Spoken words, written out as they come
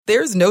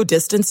There's no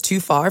distance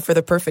too far for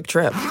the perfect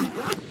trip.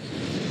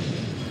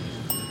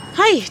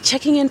 Hi,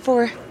 checking in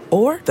for...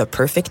 Or the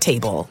perfect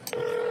table.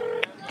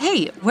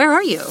 Hey, where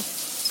are you?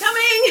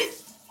 Coming!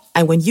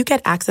 And when you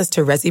get access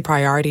to Resi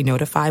Priority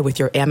Notify with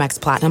your Amex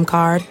Platinum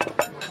card...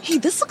 Hey,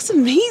 this looks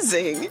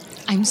amazing.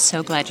 I'm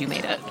so glad you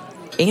made it.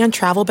 And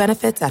travel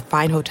benefits at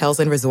fine hotels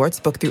and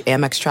resorts booked through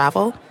Amex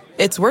Travel,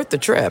 it's worth the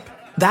trip.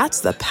 That's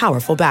the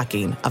powerful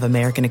backing of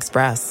American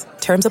Express.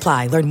 Terms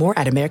apply. Learn more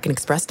at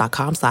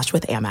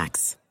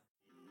americanexpress.com/withAmex.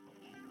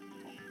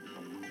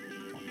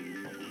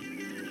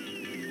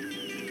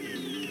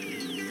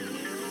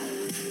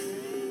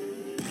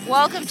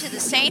 Welcome to the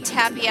Saints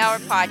Happy Hour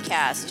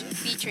podcast,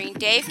 featuring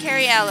Dave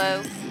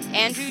Cariello,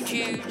 Andrew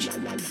Juge,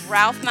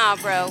 Ralph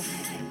Malbrough,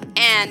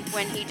 and,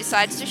 when he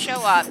decides to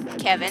show up,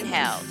 Kevin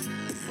Held.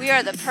 We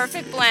are the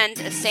perfect blend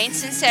of Saints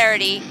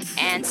sincerity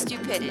and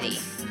stupidity.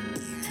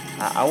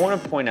 I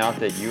want to point out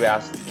that you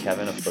asked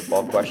Kevin a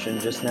football question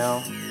just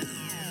now,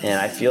 and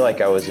I feel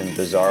like I was in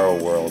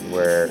Bizarro World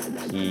where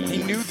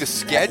he knew the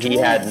schedule. He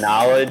had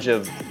knowledge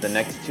of the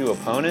next two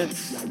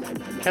opponents.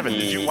 Kevin,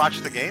 did you watch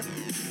the game?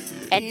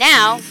 And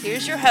now,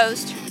 here's your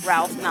host,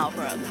 Ralph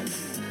Malbrough.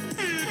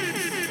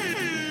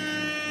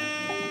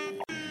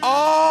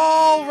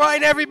 All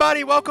right,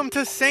 everybody, welcome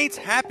to Saints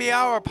Happy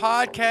Hour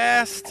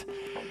podcast.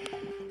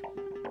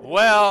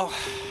 Well,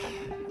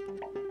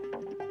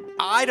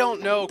 I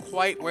don't know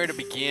quite where to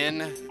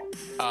begin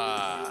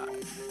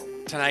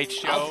tonight's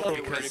show. I'll tell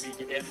you where to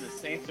begin. The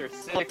Saints are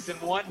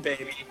 6-1,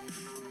 baby.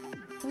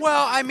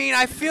 Well, I mean,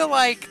 I feel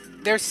like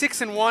they're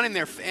 6-1 and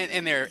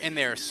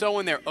they're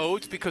sowing their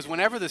oats, because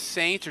whenever the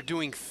Saints are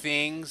doing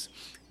things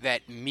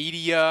that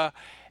media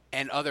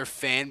and other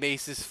fan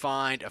bases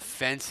find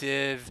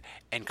offensive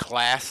and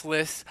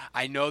classless,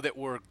 I know that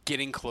we're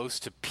getting close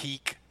to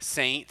peak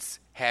Saints.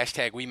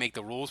 Hashtag we make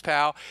the rules,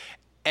 pal.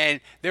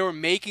 And they were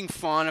making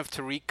fun of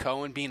Tariq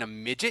Cohen being a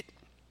midget,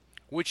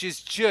 which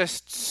is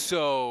just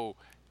so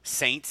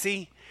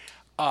Saintsy.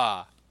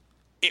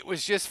 It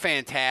was just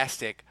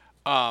fantastic.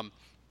 But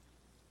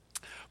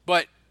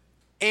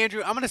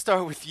Andrew, I'm going to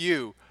start with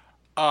you.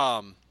 They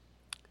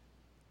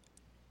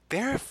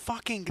went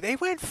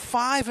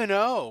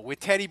 5-0 with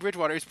Teddy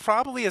Bridgewater. It's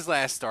probably his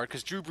last start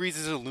because Drew Brees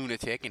is a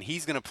lunatic and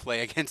he's going to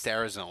play against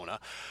Arizona.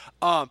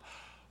 I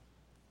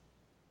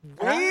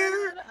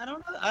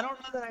don't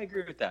know that I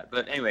agree with that.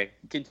 But anyway,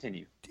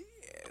 continue.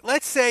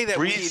 Let's say that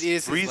Brees, it is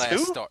his Brees last who?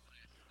 start.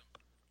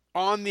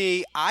 On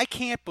the I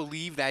can't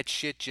believe that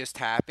shit just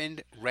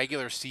happened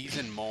regular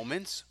season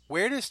moments,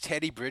 where does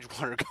Teddy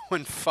Bridgewater go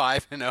in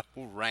 5-0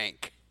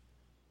 rank?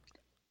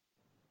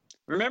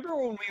 Remember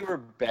when we were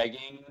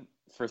begging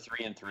for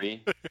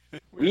 3-3?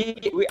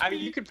 I mean,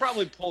 you could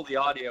probably pull the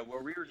audio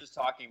where we were just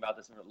talking about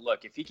this.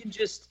 Look, if he can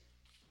just,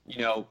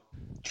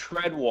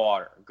 tread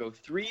water, go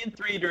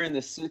 3-3 during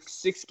the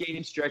six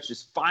game stretch,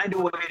 just find a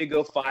way to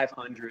go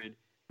 500.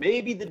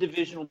 Maybe the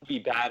division will be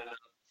bad enough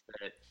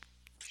that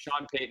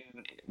Sean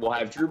Payton will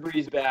have Drew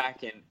Brees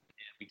back, and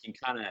we can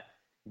kind of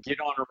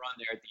get on a run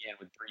there at the end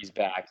with Brees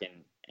back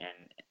and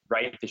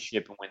right the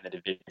ship and win the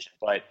division.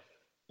 But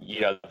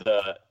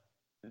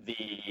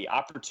the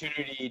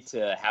opportunity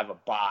to have a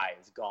bye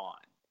is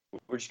gone.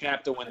 We're just gonna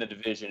have to win the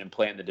division and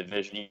play in the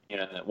division, in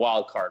the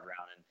wild card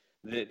round,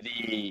 and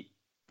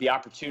the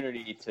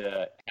opportunity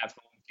to have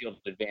home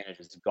field advantage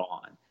is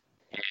gone.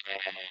 And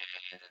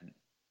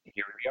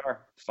here we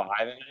are,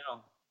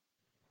 5-0.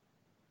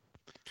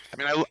 I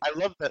mean, I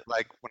love that.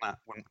 Like when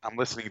I'm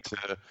listening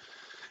to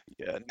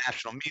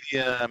national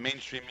media,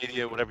 mainstream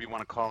media, whatever you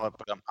want to call it,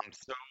 but I'm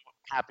so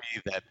happy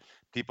that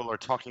people are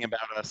talking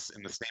about us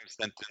in the same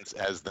sentence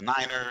as the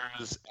Niners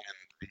and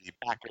the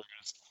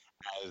Packers,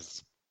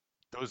 as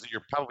those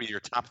are probably your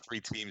top three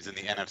teams in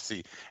the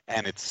NFC.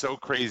 And it's so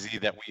crazy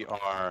that we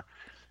are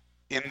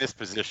in this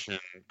position,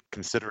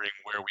 considering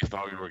where we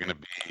thought we were going to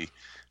be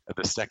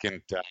the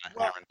second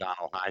Aaron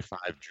Donald high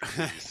five Drew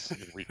Brees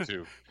in week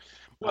 2.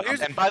 Well,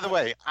 and by the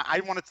way,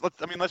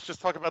 let's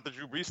just talk about the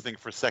Drew Brees thing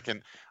for a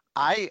second.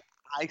 I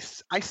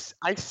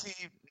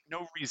see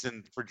no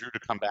reason for Drew to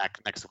come back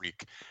next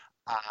week.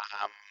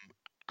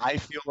 I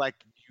feel like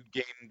you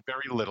gain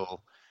very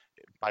little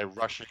by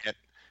rushing it.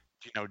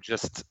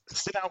 Just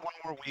sit out one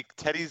more week.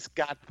 Teddy's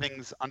got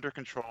things under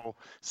control.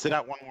 Sit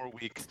out one more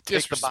week.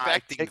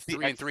 Disrespecting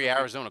 3-3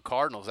 Arizona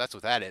Cardinals. That's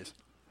what that is.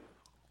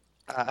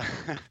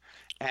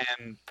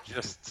 And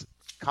just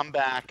come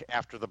back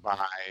after the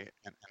bye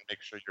and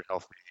make sure you're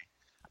healthy.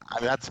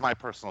 That's my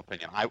personal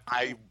opinion.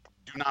 I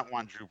do not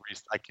want Drew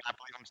Brees. I can't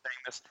believe I'm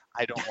saying this.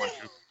 I don't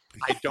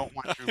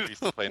want Drew Brees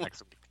to play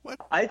next week.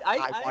 What? I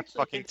want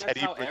fucking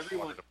Teddy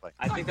Bridgewater to play.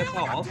 I think that's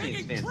how all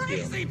Saints fans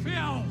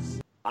feel.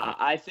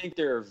 I think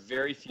there are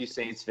very few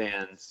Saints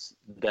fans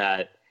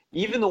that,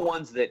 even the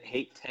ones that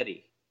hate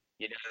Teddy,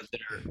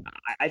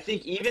 I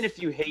think even if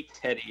you hate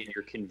Teddy and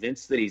you're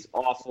convinced that he's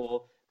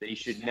awful, that he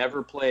should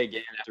never play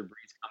again after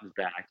Brees comes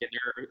back, and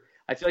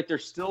I feel like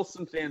there's still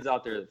some fans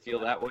out there that feel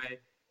that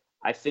way.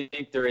 I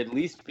think they're at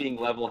least being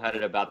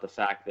level-headed about the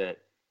fact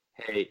that,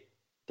 hey,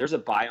 there's a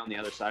bye on the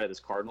other side of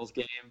this Cardinals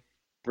game,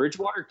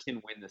 Bridgewater can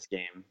win this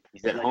game.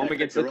 He's at home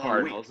against the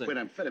Cardinals.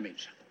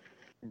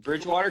 And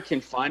Bridgewater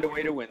can find a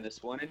way to win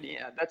this one. And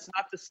yeah, that's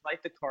not to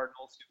slight the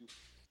Cardinals, who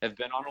have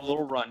been on a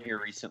little run here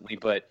recently,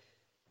 but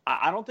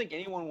I don't think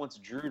anyone wants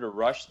Drew to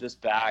rush this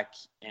back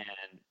and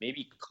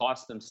maybe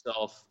cost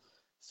themselves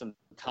some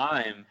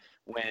time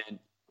when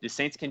the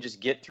Saints can just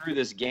get through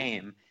this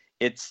game.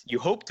 You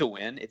hope to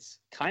win. It's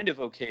kind of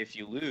okay if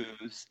you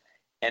lose,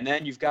 and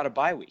then you've got a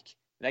bye week.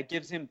 That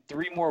gives him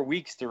 3 more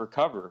weeks to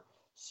recover.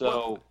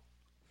 So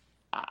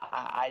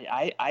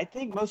I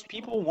think most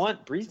people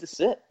want Breeze to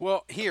sit.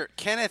 Well, here,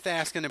 Kenneth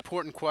asked an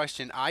important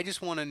question. I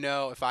just want to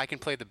know if I can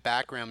play the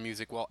background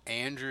music while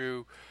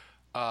Andrew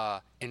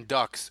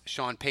inducts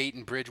Sean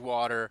Payton,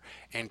 Bridgewater,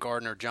 and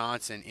Gardner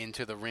Johnson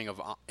into the Ring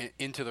of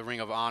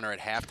Honor at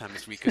halftime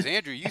this week. Because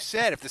Andrew, you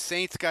said if the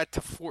Saints got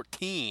to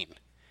 14,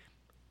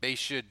 they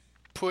should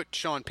put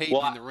Sean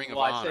Payton in the Ring of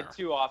Honor.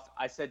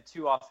 I said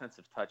 2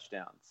 offensive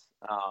touchdowns.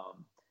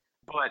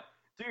 But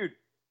dude,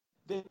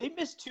 they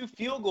missed 2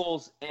 field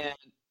goals, and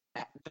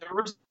there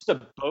was a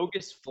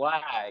bogus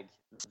flag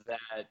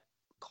that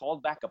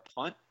called back a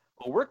punt.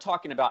 But we're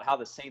talking about how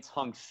the Saints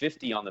hung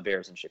 50 on the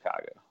Bears in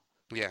Chicago.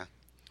 Yeah.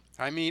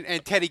 I mean,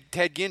 and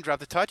Ted Ginn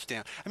dropped a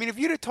touchdown. I mean, if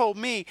you'd have told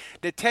me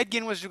that Ted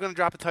Ginn was going to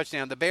drop a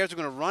touchdown, the Bears were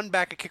going to run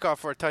back a kickoff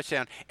for a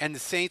touchdown, and the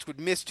Saints would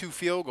miss 2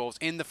 field goals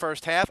in the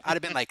first half, I'd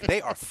have been like, they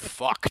are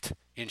fucked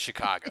in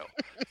Chicago.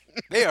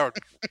 They're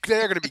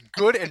going to be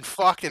good and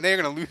fucked, and they're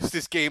going to lose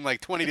this game like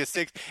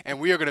 20-6, and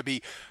we are going to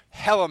be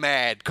hella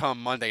mad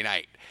come Monday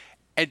night.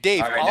 And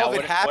Dave, all of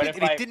it happened,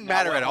 and it didn't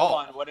matter at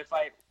all. What if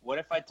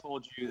I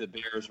told you the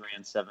Bears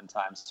ran 7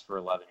 times for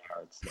 11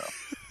 yards,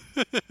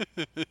 though?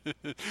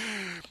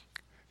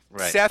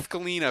 Right. Seth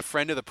Galina,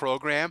 friend of the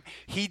program,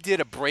 he did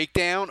a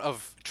breakdown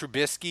of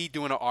Trubisky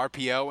doing an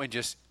RPO and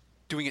just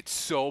doing it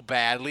so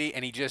badly,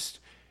 and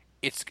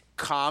it's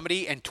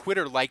comedy, and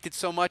Twitter liked it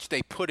so much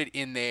they put it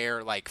in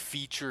their like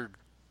featured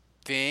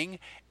thing,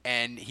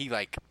 and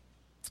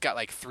it's got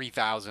like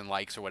 3,000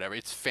 likes or whatever.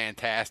 It's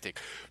fantastic.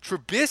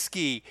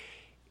 Trubisky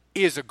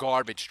is a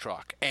garbage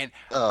truck, and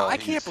I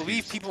can't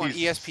believe people on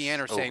ESPN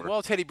are saying,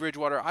 well, Teddy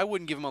Bridgewater, I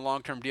wouldn't give him a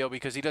long-term deal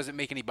because he doesn't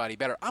make anybody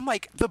better. I'm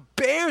like, the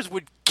Bears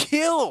would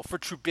kill for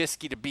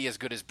Trubisky to be as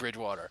good as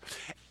Bridgewater.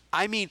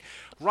 I mean,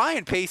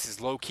 Ryan Pace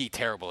is low-key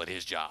terrible at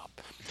his job,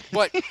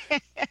 but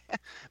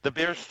the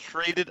Bears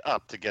traded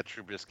up to get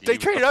Trubisky. They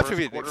traded up to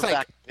me. It's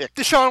like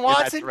Deshaun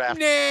Watson, nah.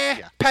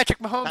 Yeah. Patrick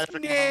Mahomes,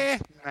 nah.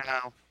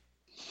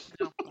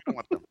 No, we don't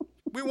want them.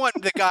 We want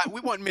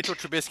Mitchell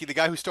Trubisky, the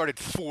guy who started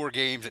 4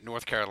 games at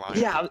North Carolina.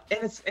 Yeah,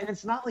 and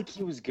it's not like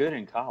he was good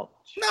in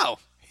college. No,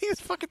 he was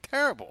fucking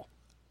terrible.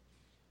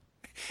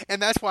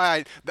 And that's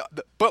why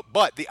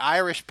but the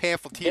Irish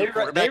pamphleteer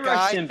quarterback they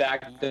rushed guy, him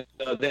back.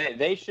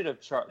 They should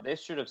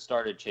have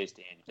started Chase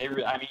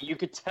Daniel. I mean, you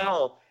could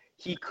tell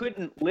he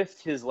couldn't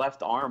lift his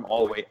left arm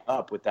all the way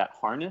up with that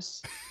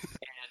harness.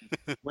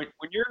 And when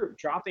you're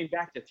dropping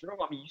back to throw,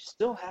 I mean, you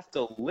still have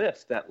to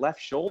lift that left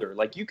shoulder.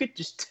 Like, you could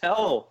just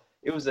tell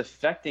it was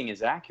affecting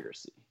his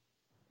accuracy.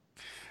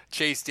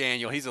 Chase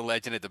Daniel, he's a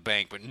legend at the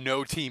bank, but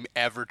no team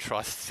ever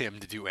trusts him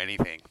to do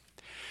anything.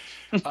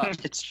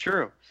 It's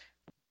true.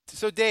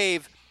 So,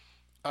 Dave,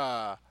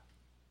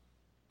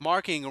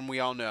 Mark Ingram, we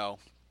all know,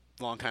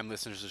 longtime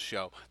listeners of the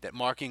show, that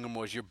Mark Ingram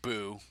was your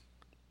boo.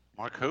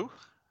 Mark who?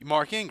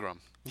 Mark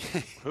Ingram.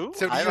 Who?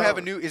 So do you have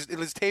a new – is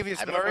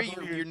Latavius Murray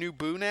your new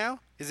boo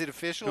now? Is it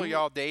official? Are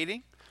y'all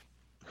dating?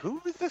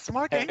 Who is this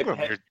Mark Ingram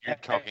you're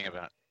talking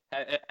about?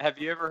 Have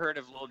you ever heard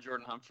of Lil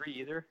Jordan Humphrey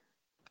either?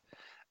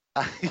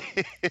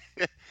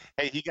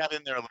 Hey, he got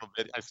in there a little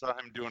bit. I saw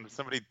him doing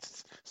somebody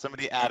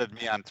added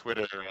me on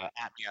Twitter,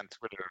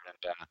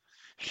 and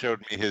showed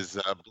me his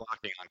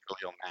blocking on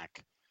Khalil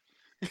Mack.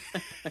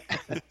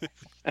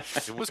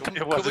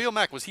 Khalil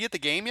Mack, was he at the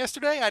game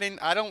yesterday?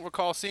 I don't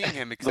recall seeing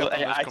him except for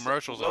those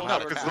commercials.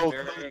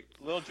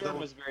 Lil Jordan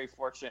was very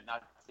fortunate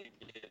not to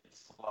get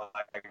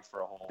flagged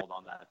for a hold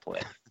on that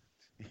play.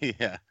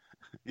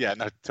 Yeah,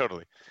 no,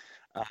 totally.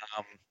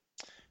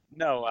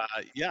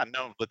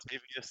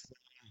 Latavius.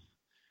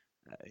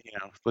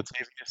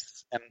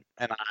 Latavius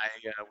and I,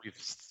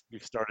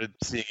 we've started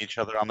seeing each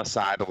other on the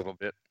side a little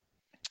bit,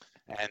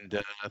 and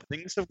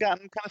things have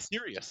gotten kind of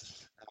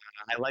serious.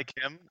 I like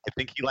him. I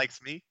think he likes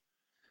me,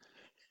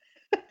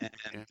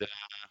 and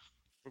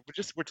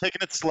we're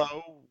taking it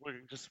slow. We're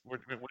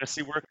gonna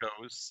see where it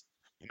goes.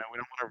 We don't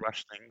want to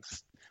rush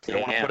things. We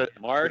don't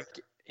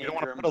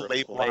want to put a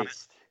label on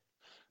it.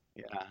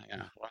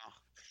 Yeah. Well,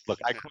 look,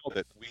 I called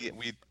it.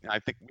 I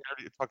think we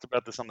already talked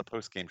about this on the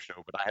post-game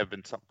show, but I have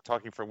been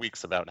talking for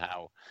weeks about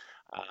how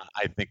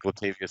I think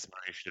Latavius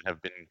Murray should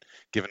have been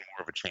given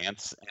more of a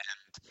chance, and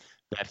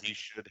that he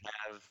should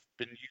have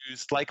been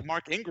used like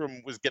Mark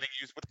Ingram was getting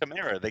used with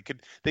Kamara. They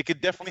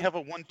could definitely have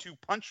a 1-2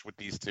 punch with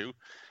these two,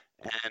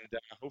 and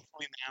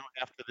hopefully now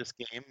after this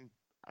game,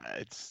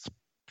 it's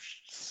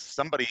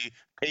somebody,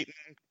 Peyton,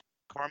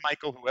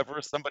 Carmichael, whoever,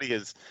 somebody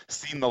has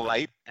seen the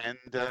light, and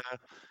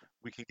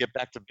we can get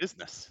back to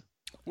business.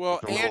 Well,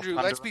 Andrew,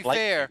 let's be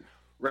fair.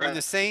 When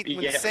the Saint,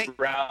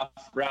 Ralph,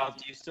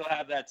 do you still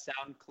have that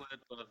sound clip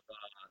of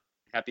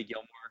Happy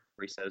Gilmore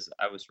where he says,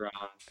 "I was wrong,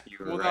 you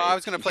were right"? No, I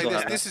was going to play still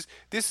this. have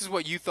This is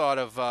what you thought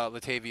of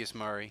Latavius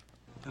Murray.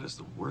 That is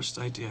the worst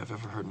idea I've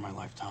ever heard in my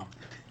life, Tom.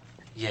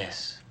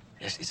 Yes,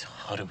 it's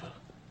horrible,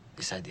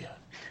 this idea.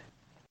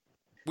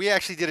 We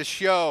actually did a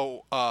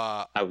show.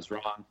 I was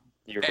wrong.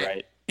 You're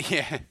right.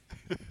 Yeah.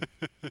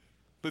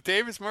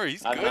 Latavius Murray,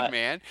 he's good,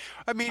 man.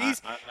 I mean, I'm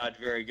not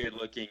very good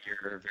looking.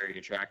 You're very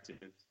attractive.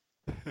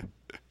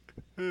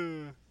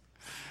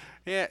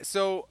 Yeah.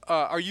 So,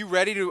 are you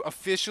ready to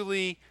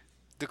officially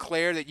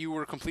declare that you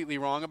were completely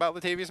wrong about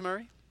Latavius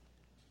Murray?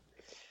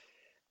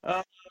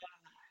 I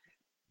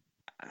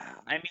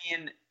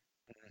mean,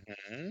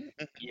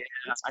 yeah,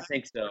 I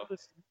think so.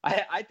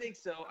 I think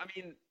so. I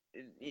mean,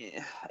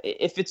 yeah,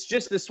 if it's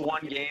just this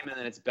one game and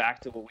then it's back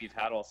to what we've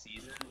had all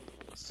season.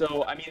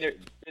 So, I mean,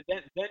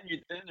 then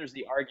there's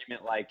the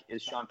argument, like,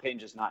 is Sean Payton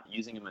just not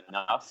using him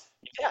enough?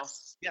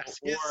 Yes.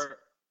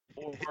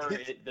 Or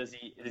does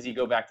he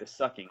go back to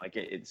sucking? Like,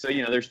 so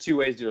there's two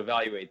ways to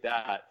evaluate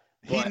that.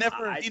 He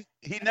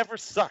never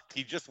sucked.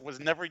 He just was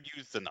never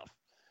used enough.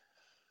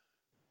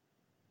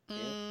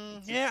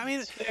 Yeah, I mean,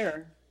 it's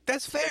fair.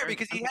 That's fair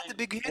because he had the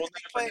big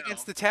play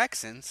against the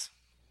Texans.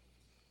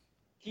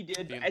 He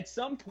did. At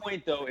some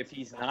point, though, if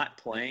he's not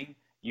playing,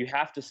 you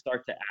have to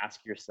start to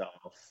ask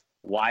yourself,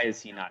 why is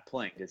he not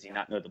playing? Does he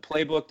not know the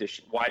playbook?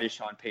 Why does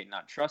Sean Payton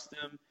not trust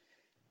him?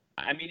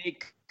 I mean,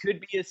 it could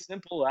be as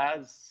simple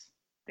as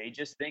they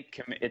just think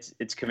it's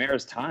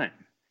Kamara's time.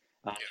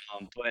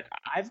 But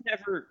I've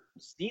never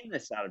seen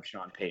this out of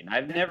Sean Payton.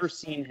 I've never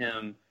seen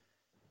him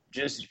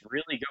just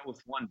really go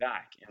with one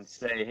back and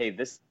say, hey,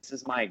 this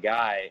is my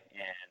guy,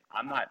 and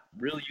I'm not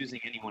really using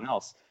anyone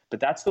else. But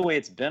that's the way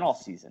it's been all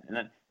season. And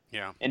then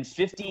in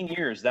 15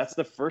 years, that's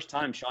the first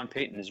time Sean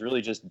Payton has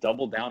really just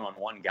doubled down on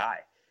one guy.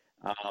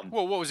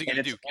 Well, what was he going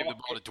to do? Give the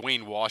ball to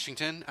Dwayne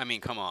Washington? I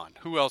mean, come on.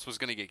 Who else was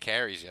going to get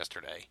carries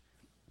yesterday?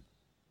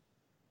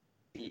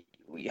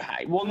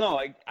 Well, no,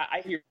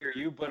 I hear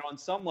you, but on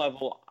some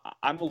level,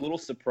 I'm a little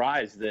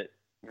surprised that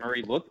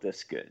Murray looked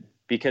this good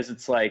because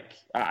it's like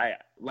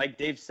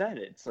Dave said,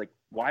 it's like,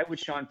 why would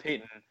Sean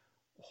Payton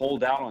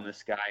hold out on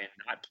this guy and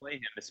not play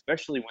him,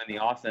 especially when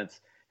the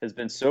offense has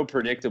been so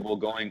predictable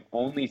going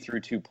only through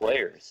two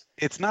players?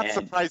 It's not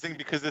surprising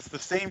because it's the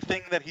same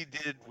thing that he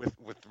did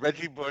with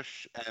Reggie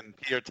Bush and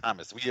Pierre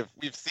Thomas.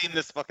 We've seen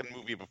this fucking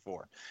movie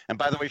before. And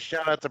by the way,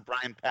 shout out to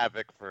Brian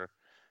Pavick for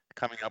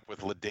coming up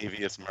with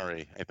LaTavius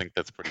Murray. I think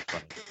that's pretty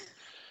funny.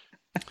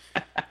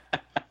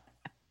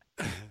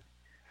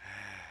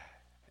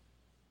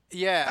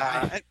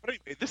 Yeah. But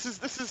anyway, this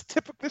is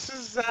typical. This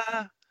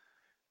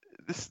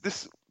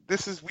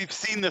is we've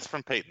seen this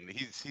from Payton.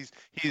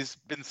 He's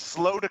been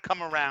slow to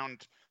come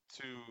around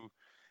to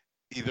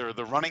either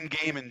the running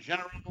game in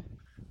general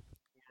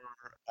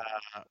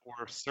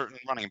or certain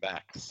running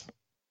backs.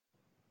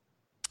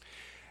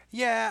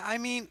 Yeah, I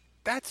mean,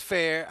 that's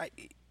fair.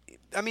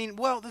 I mean,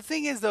 well, the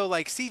thing is though,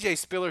 like CJ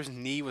Spiller's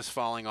knee was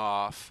falling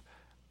off.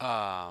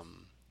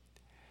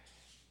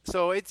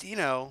 So it's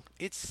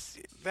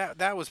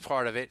that was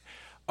part of it.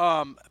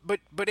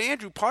 But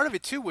Andrew, part of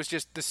it too was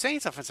just the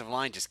Saints offensive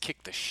line just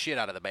kicked the shit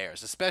out of the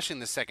Bears, especially in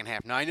the second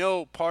half. Now I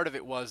know part of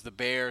it was the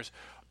Bears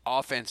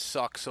offense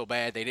sucked so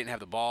bad they didn't have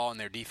the ball and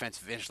their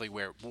defense eventually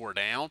wore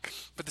down.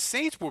 But the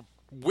Saints were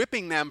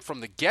whipping them from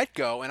the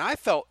get-go, and I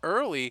felt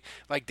early,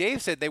 like Dave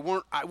said, they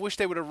weren't. I wish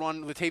they would have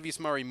run Latavius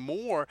Murray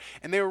more,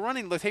 and they were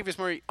running Latavius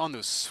Murray on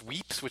those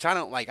sweeps, which I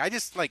don't like. I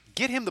just like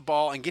get him the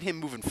ball and get him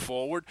moving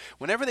forward.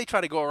 Whenever they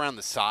try to go around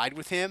the side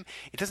with him,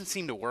 it doesn't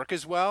seem to work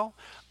as well.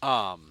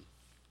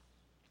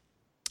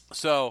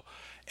 So,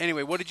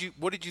 anyway, what did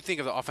you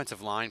think of the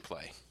offensive line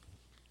play?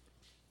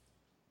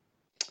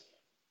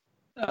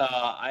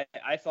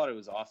 I thought it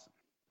was awesome.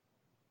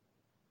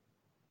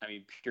 I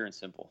mean, pure and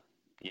simple,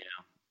 Yeah.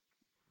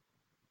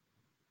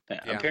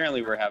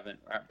 Apparently we're having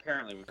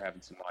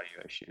some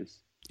audio issues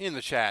in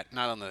the chat,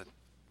 not on the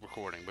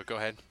recording. But go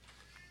ahead.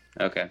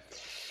 Okay.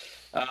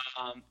 I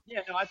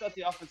thought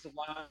the offensive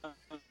line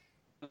was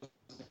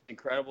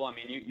incredible. I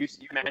mean, you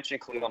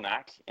mentioned Khalil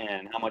Mack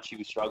and how much he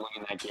was struggling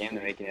in that game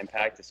to make an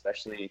impact,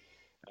 especially in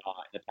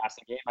the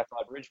passing game. I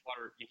thought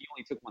Bridgewater, he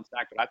only took one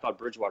sack, but I thought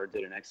Bridgewater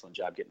did an excellent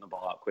job getting the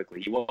ball out quickly.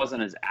 He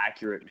wasn't as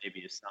accurate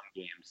maybe as some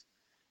games,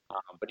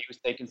 but he was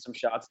taking some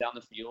shots down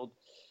the field,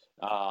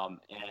 and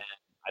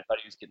I thought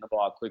he was getting the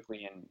ball out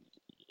quickly, and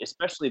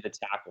especially the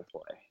tackle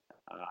play.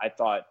 I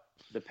thought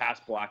the pass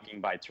blocking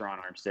by Teron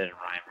Armstead and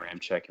Ryan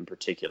Ramczyk in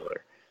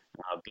particular,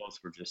 both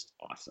were just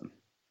awesome.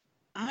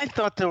 I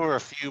thought there were a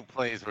few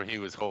plays where he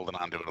was holding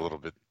on to it a little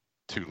bit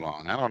too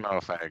long. I don't know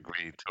if I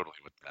agree totally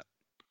with that.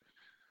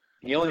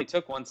 He only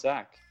took one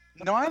sack.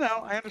 No, I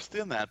know. I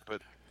understand that,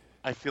 but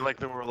I feel like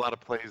there were a lot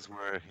of plays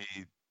where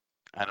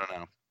I don't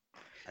know.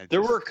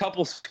 There were a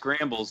couple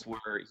scrambles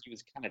where he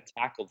was kind of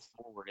tackled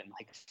forward and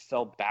like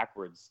fell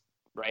backwards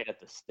right at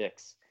the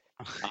sticks.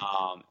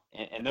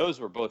 And those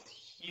were both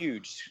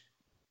huge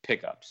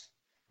pickups.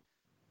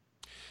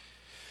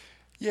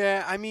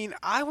 Yeah, I mean,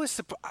 I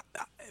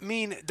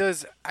mean,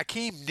 does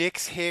Akeem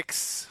Nicks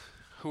Hicks,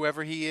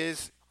 whoever he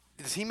is,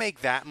 does he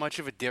make that much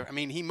of a difference? I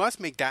mean, he must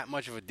make that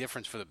much of a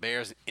difference for the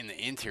Bears in the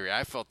interior.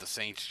 I felt the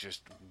Saints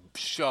just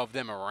shove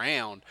them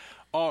around.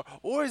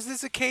 Or is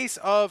this a case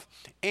of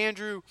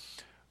Andrew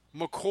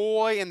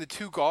McCoy and the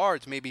two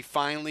guards maybe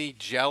finally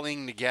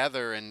gelling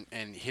together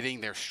and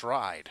hitting their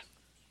stride?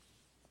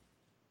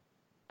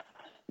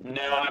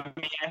 No, I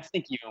mean, I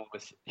think even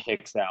with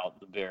Hicks out,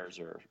 the Bears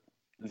are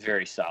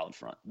very solid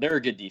front. They're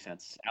a good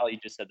defense. Ali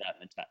just said that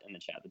in the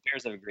chat. The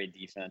Bears have a great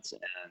defense,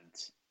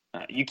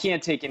 and you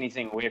can't take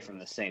anything away from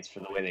the Saints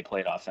for the way they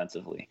played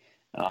offensively.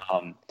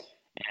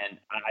 And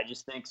I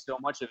just think so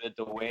much of it,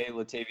 the way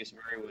Latavius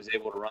Murray was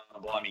able to run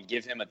the ball, I mean,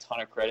 give him a ton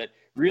of credit.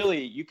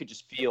 Really, you could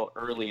just feel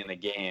early in the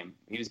game,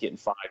 he was getting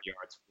 5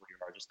 yards, 4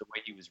 yards, just the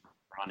way he was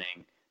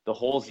running, the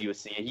holes he was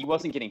seeing. He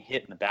wasn't getting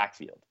hit in the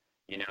backfield.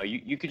 You know,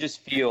 you could just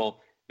feel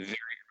very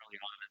early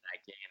on in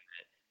that game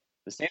that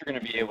the Saints are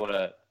going to be able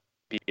to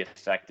be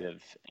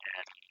effective.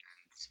 And,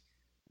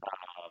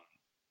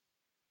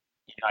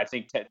 I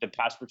think the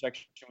pass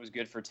protection was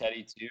good for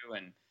Teddy too.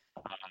 And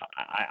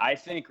I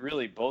think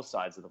really both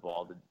sides of the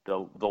ball,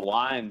 the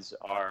lines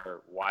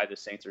are why the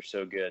Saints are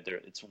so good.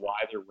 It's why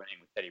they're winning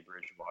with Teddy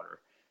Bridgewater.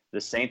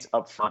 The Saints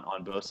up front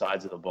on both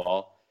sides of the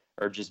ball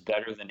are just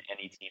better than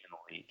any team in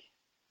the league.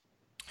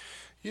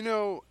 You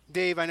know,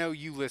 Dave, I know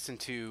you listen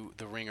to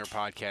the Ringer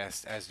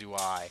podcast, as do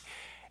I.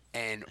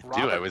 And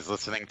I was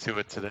listening to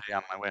it today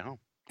on my way home.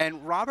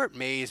 And Robert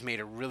Mays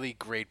made a really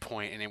great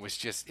point, and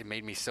it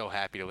made me so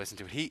happy to listen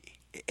to it.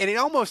 It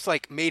almost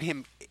like made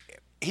him.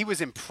 He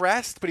was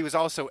impressed, but he was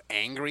also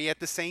angry at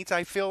the Saints,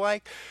 I feel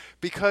like,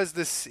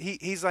 because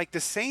he's like, the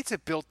Saints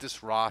have built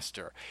this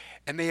roster,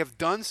 and they have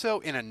done so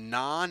in a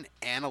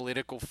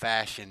non-analytical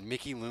fashion.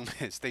 Mickey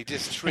Loomis, they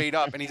just trade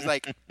up, and he's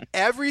like,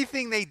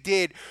 everything they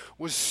did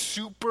was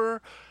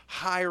super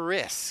high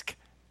risk.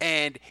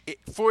 And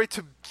for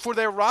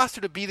their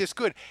roster to be this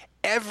good,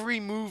 every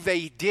move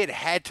they did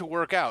had to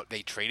work out.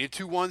 They traded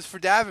 2 ones for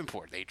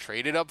Davenport. They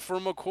traded up for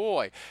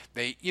McCoy.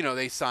 They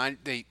signed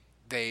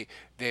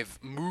they've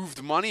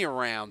moved money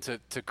around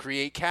to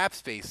create cap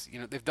space.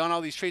 They've done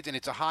all these trades, and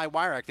it's a high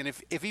wire act. And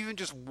if even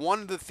just one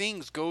of the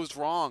things goes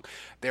wrong,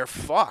 they're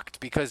fucked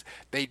because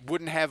they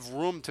wouldn't have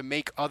room to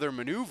make other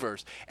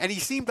maneuvers. And he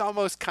seemed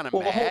almost kind of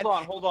mad.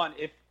 Hold on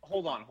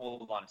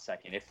a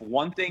second. If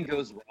one thing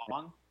goes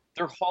wrong,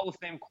 their Hall of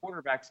Fame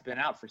quarterback's been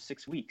out for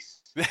 6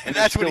 weeks, and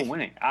they're still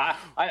winning. I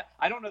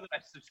don't know that I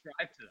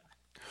subscribe to that.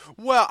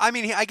 Well, I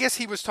mean, I guess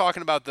he was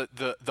talking about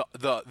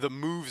the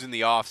moves in the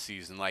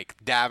offseason, like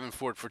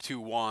Davenport for 2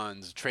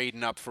 ones,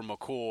 trading up for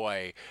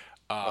McCoy.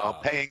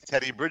 Paying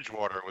Teddy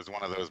Bridgewater was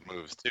one of those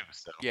moves too.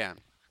 So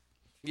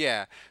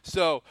yeah.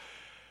 So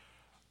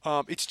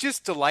it's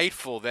just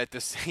delightful that the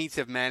Saints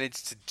have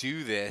managed to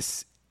do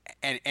this,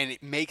 and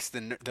it makes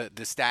the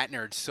stat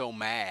nerds so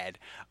mad.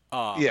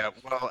 Yeah,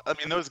 well, I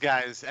mean, those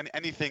guys, and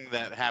anything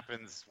that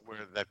happens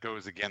that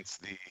goes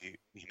against the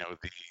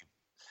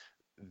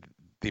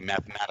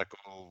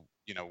mathematical,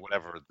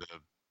 whatever,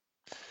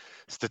 the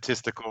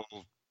statistical,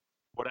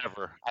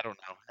 whatever, I don't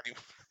know.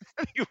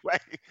 Anyway,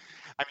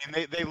 I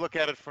mean, they look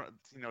at it from,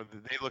 an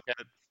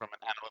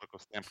analytical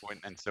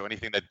standpoint, and so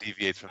anything that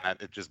deviates from that,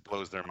 it just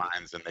blows their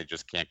minds, and they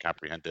just can't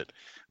comprehend it.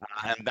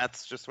 And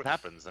that's just what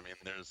happens. I mean,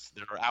 there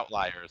are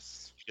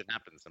outliers. Shit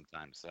happens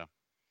sometimes, so.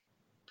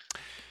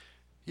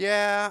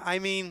 Yeah, I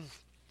mean,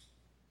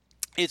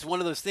 it's one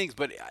of those things,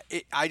 but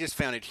I just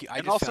found it.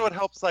 It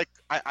helps. Like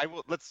I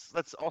will.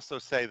 Let's also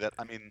say that.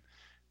 I mean,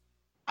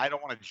 I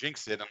don't want to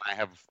jinx it, and I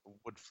have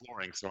wood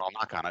flooring, so I'll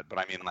knock on it. But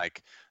I mean,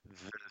 like,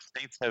 the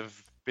Saints have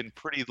been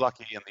pretty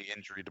lucky in the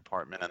injury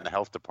department and the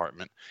health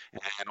department,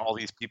 and all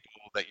these people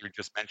that you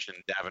just mentioned,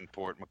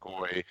 Davenport,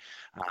 McCoy,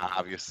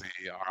 obviously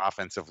our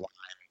offensive line.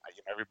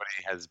 Everybody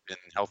has been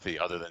healthy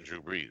other than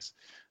Drew Brees.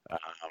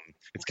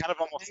 It's kind of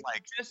almost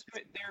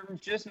they're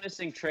just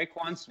missing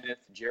Traquan Smith,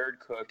 Jared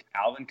Cook,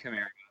 Alvin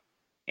Kamara.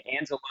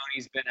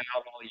 Anzalone's been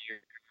out all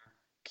year.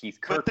 Keith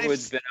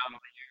Kirkwood's been out all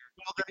year.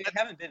 Well, they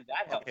haven't been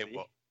that healthy.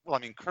 Okay, well, I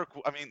mean,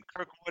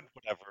 Kirkwood,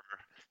 whatever.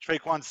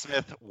 Traquan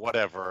Smith,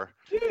 whatever.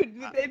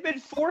 Dude, they've been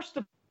forced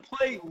to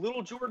play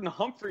little Jordan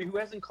Humphrey, who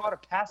hasn't caught a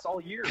pass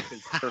all year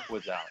because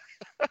Kirkwood's out.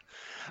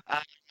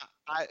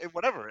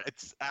 Whatever.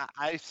 It's.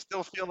 I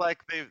still feel like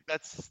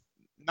that's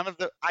none of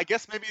the. I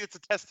guess maybe it's a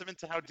testament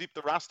to how deep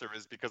the roster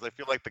is, because I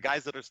feel like the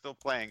guys that are still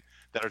playing,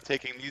 that are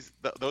taking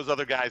those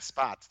other guys'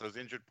 spots, those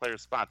injured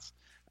players' spots,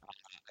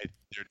 they're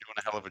doing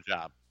a hell of a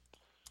job.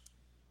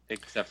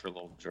 Except for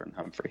little Jordan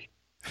Humphrey.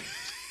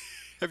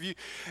 Have you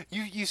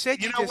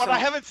said you know what? I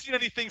haven't seen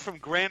anything from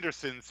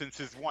Granderson since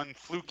his one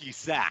fluky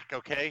sack.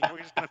 Okay,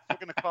 we're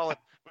gonna call it.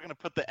 We're gonna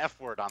put the F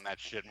word on that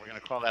shit, and we're gonna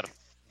call that a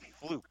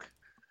fluke.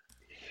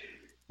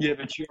 Yeah,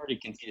 but you already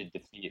conceded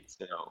defeat,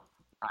 so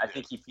I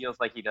think he feels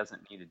like he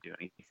doesn't need to do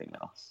anything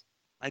else.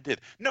 I did.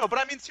 No, but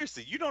I mean,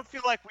 seriously, you don't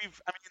feel like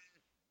we've. I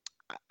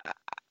mean,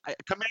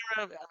 Kamara.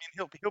 I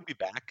mean, he'll be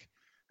back,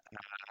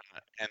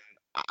 and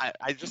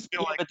I just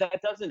feel like. But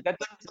that doesn't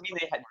mean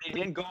they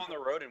didn't go on the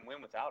road and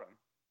win without him.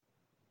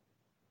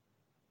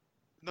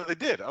 No, they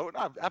did. Oh,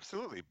 no,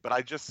 absolutely. But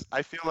I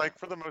feel like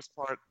for the most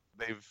part,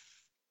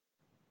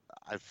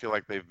 I feel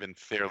like they've been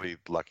fairly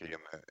lucky in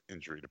the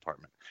injury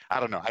department. I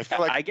don't know. I feel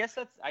like I guess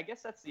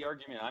that's the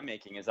argument I'm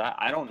making is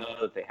I don't know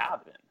that they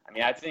have been. I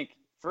mean, I think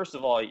first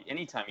of all,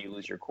 anytime you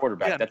lose your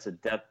quarterback, that's a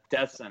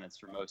death sentence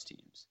for most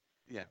teams.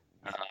 Yeah.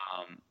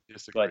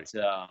 Disagree. But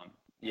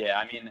yeah,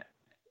 I mean,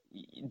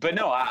 but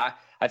no, I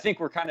think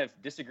we're kind of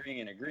disagreeing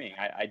and agreeing.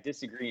 I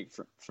disagree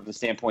from the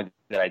standpoint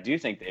that I do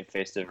think they've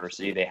faced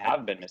adversity. They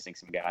have been missing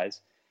some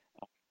guys,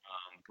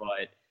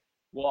 but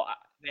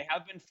they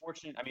have been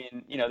fortunate. I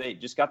mean, they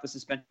just got the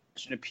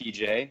suspension of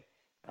PJ.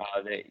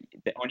 The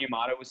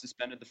Onyemata was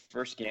suspended the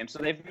first game, so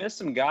they've missed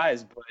some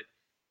guys. But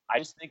I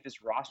just think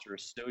this roster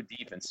is so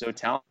deep and so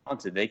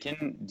talented. They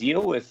can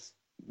deal with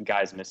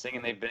guys missing,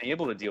 and they've been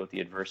able to deal with the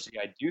adversity.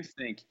 I do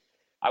think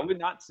I would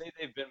not say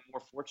they've been more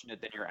fortunate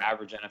than your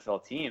average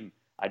NFL team.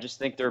 I just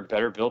think they're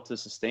better built to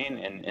sustain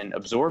and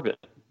absorb it.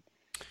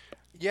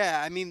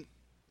 Yeah, I mean,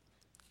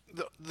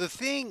 the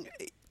thing,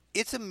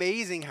 it's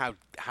amazing how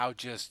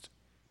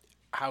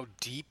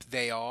deep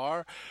they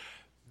are.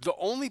 The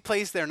only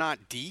place they're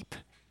not deep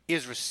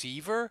is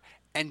receiver.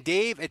 And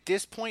Dave, at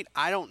this point,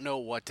 I don't know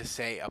what to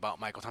say about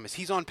Michael Thomas.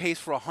 He's on pace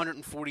for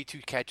 142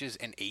 catches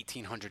and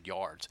 1,800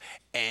 yards.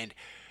 And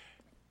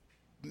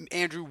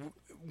Andrew,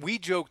 we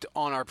joked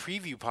on our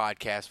preview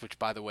podcast, which,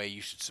 by the way,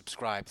 you should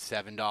subscribe,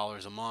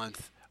 $7 a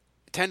month.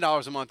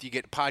 $10 a month, you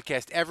get a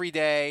podcast every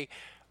day.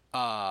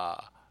 And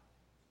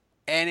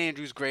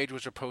Andrew's grades,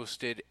 which are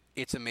posted.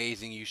 It's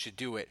amazing. You should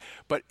do it.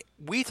 But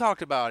we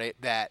talked about it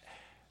that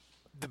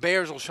the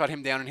Bears will shut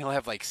him down and he'll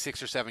have like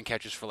 6 or 7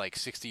 catches for like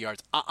 60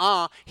 yards.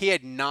 He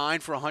had 9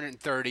 for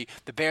 130.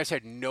 The Bears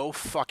had no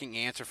fucking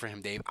answer for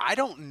him, Dave. I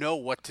don't know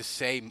what to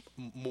say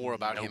more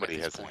about him at this point.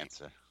 Nobody has an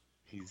answer.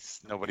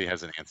 Nobody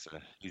has an answer.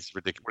 He's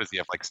ridiculous. What does he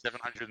have? Like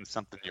 700 and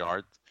something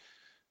yards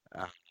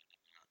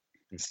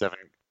in seven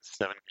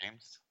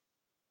games.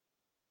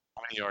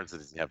 How many yards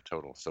does he have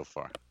total so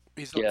far?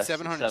 He's on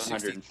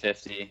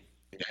 750.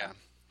 Yeah.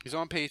 He's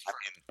on pace for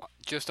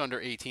just under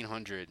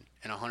 1,800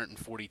 and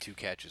 142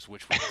 catches,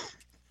 which would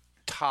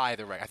tie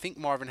the record. I think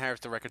Marvin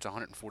Harris, the record's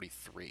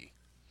 143.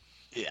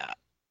 Yeah.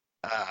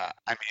 I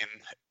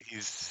mean,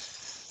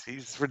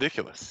 he's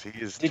ridiculous. He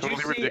is Did totally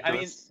you see,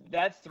 ridiculous. I mean,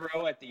 that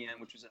throw at the end,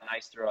 which was a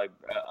nice throw, like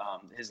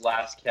his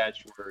last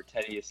catch where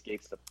Teddy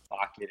escapes the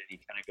pocket and he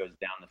kind of goes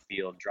down the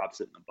field, drops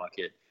it in the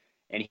bucket,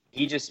 and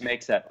he just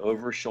makes that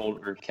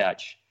over-shoulder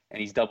catch, and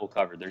he's double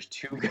covered. There's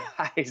 2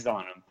 guys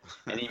on him,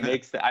 and he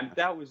makes that.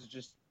 That was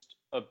just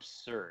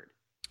absurd.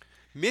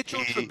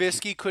 Mitchell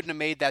Trubisky couldn't have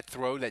made that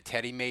throw that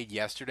Teddy made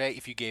yesterday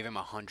if you gave him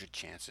 100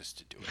 chances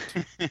to do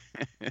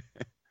it.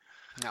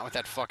 Not with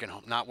that fucking,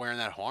 not wearing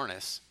that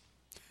harness.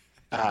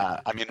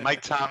 I mean,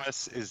 Mike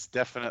Thomas is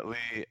definitely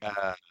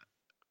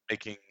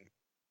making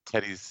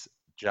Teddy's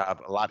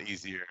job a lot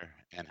easier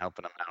and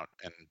helping him out.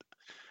 And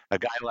a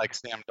guy like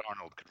Sam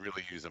Darnold could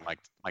really use a Mike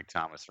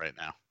Thomas right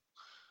now.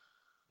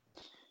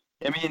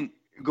 I mean,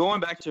 going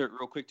back to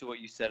real quick to what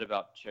you said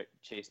about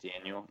Chase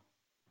Daniel,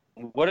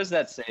 what does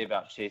that say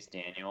about Chase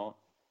Daniel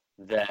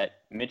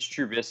that Mitch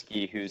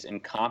Trubisky, who's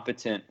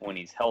incompetent when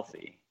he's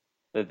healthy,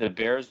 that the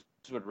Bears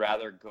would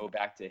rather go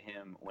back to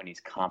him when he's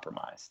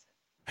compromised?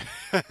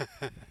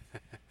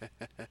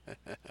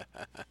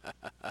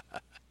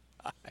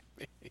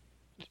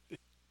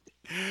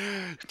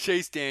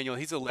 Chase Daniel,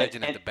 he's a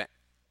legend at the bank.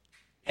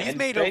 He's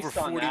made over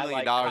 $40 million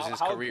in his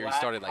career. He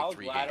started like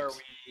 3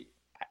 games.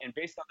 And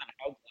based on that,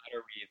 how glad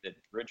are we that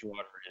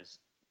Bridgewater is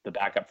the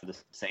backup for the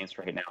Saints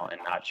right now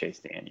and not Chase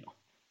Daniel?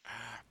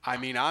 I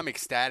mean, I'm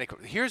ecstatic.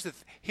 Here's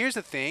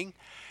the thing.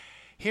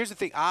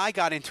 I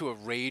got into a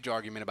rage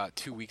argument about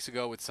 2 weeks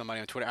ago with somebody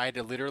on Twitter. I had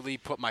to literally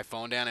put my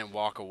phone down and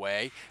walk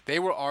away. They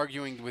were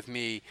arguing with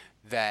me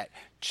that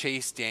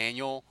Chase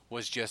Daniel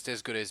was just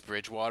as good as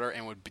Bridgewater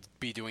and would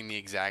be doing the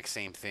exact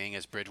same thing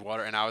as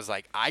Bridgewater. And I was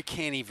like, I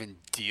can't even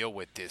deal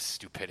with this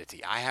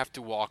stupidity. I have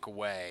to walk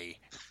away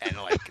and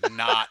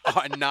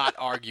not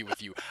argue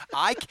with you.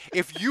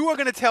 If you are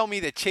going to tell me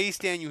that Chase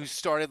Daniel, who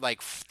started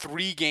like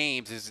 3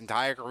 games his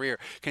entire career,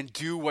 can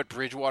do what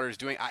Bridgewater is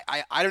doing,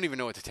 I don't even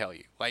know what to tell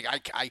you. Like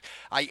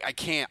I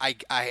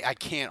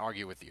can't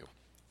argue with you.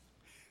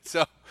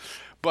 So,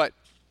 but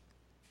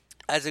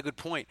that's a good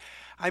point.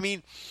 I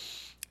mean,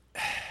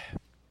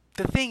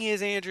 the thing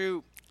is,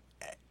 Andrew,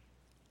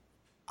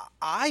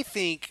 I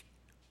think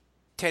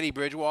Teddy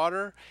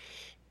Bridgewater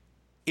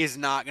is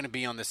not going to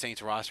be on the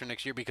Saints roster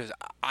next year because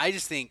I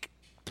just think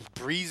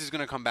Breeze is going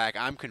to come back.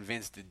 I'm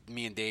convinced that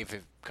me and Dave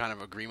have kind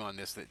of agreement on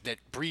this, that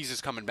Breeze is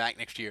coming back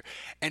next year,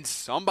 and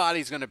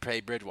somebody's going to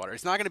pay Bridgewater.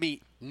 It's not going to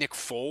be Nick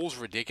Foles'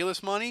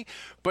 ridiculous money,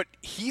 but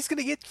he's going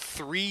to get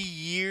 3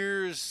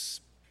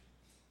 years,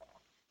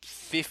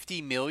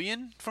 $50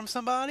 million from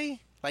somebody.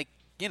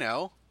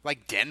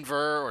 Like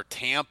Denver or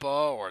Tampa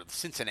or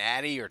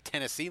Cincinnati or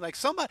Tennessee. Like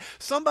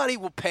somebody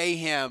will pay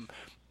him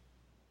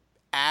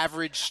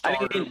average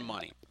starter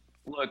money.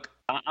 Look,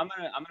 I'm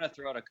gonna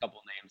throw out a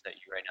couple names at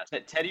you right now.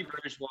 Teddy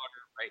Bridgewater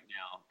right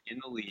now in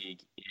the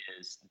league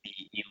is the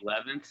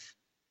 11th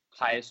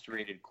highest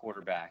rated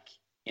quarterback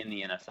in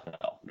the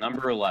NFL.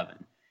 Number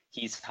 11.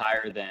 He's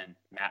higher than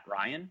Matt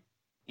Ryan.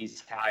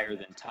 He's higher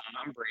than Tom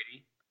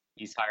Brady.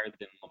 He's higher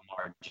than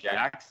Lamar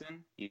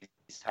Jackson. He's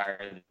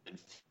higher than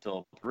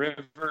Philip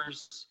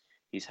Rivers.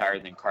 He's higher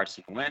than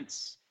Carson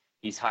Wentz.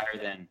 He's higher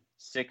than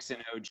 6-0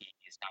 OG.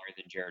 He's higher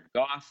than Jared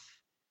Goff.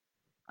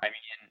 I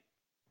mean,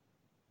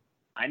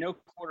 I know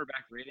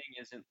quarterback rating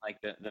isn't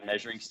like the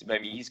measuring stick. I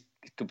mean, he's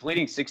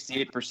completing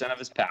 68% of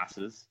his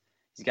passes.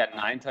 He's got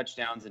 9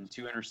 touchdowns and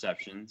 2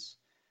 interceptions.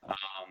 I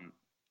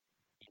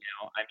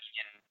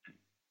mean,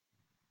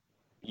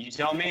 you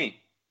tell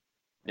me.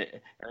 Are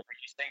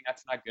you saying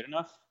that's not good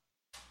enough?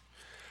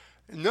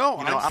 No,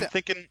 I'm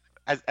thinking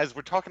as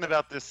we're talking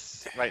about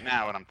this right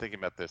now, and I'm thinking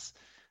about this.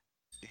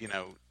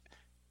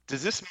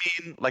 Does this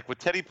mean, like with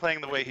Teddy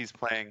playing the way he's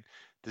playing,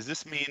 does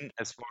this mean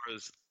as far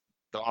as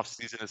the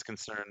offseason is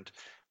concerned,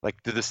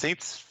 like do the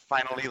Saints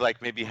finally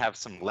like maybe have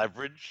some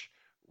leverage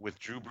with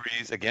Drew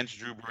Brees against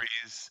Drew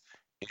Brees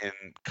in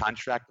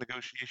contract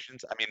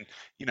negotiations? I mean,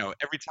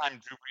 every time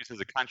Drew Brees has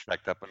a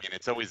contract up, I mean,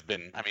 it's always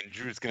been, I mean,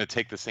 Drew's going to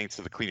take the Saints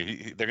to the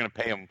cleaner. They're going to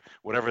pay him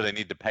whatever they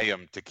need to pay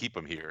him to keep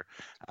him here.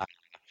 But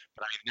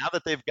I mean, now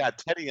that they've got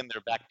Teddy in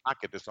their back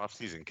pocket this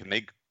offseason, can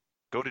they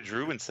go to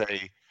Drew and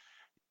say,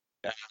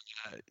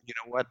 you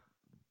know what,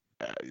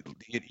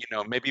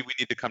 maybe we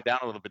need to come down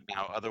a little bit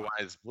now.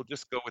 Otherwise, we'll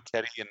just go with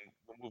Teddy and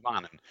we'll move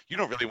on. And you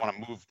don't really want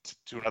to move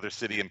to another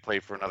city and play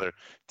for another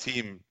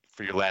team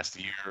for your last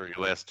year or your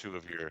last 2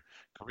 of your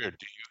career,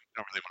 do you? You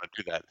don't really want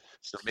to do that.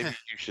 So maybe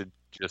you should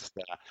just.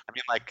 I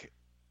mean, like,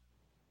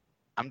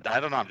 I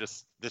don't know.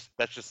 That's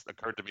just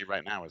occurred to me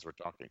right now as we're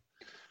talking.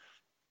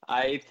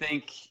 I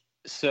think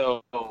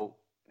so.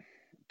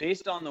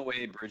 Based on the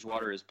way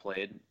Bridgewater has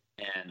played,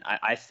 and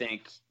I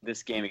think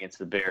this game against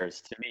the Bears,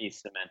 to me,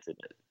 cemented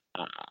it.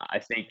 I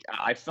think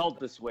I felt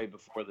this way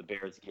before the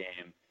Bears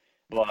game,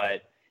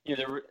 but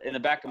in the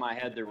back of my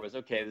head there was,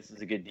 okay, this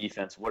is a good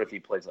defense. What if he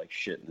plays like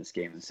shit in this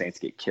game and the Saints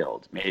get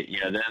killed? Maybe,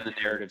 then the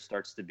narrative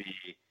starts to be,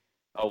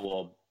 oh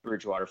well,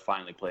 Bridgewater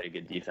finally played a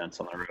good defense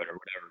on the road or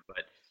whatever.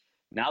 But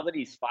now that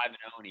he's 5-0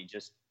 and he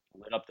just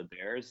lit up the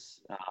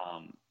Bears,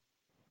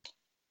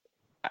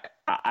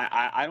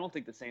 I don't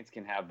think the Saints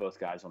can have both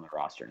guys on the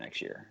roster next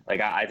year.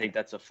 Like I think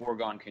that's a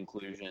foregone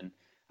conclusion.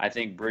 I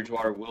think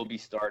Bridgewater will be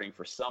starting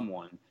for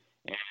someone,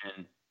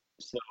 and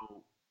so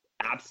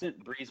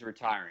absent Brees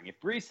retiring, if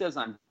Brees says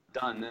I'm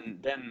done,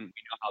 then we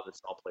know how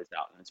this all plays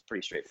out, and it's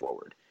pretty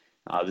straightforward.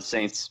 The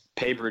Saints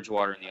pay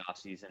Bridgewater in the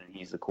offseason, and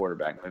he's the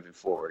quarterback moving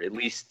forward, at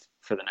least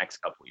for the next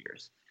couple of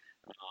years.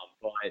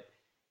 But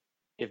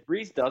if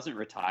Brees doesn't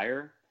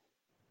retire,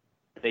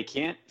 they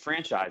can't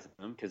franchise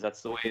him because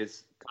that's the way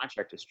his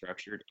contract is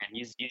structured, and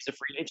he's a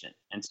free agent,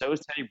 and so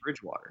is Teddy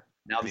Bridgewater.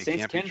 Now the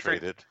Saints can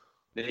trade.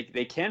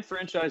 They can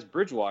franchise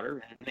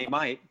Bridgewater, and they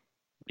might,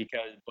 then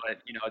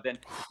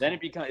it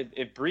becomes,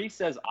 if Brees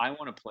says I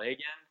want to play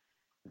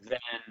again,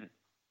 then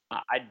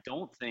I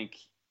don't think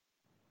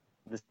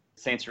the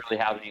Saints really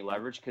have any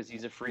leverage because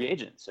he's a free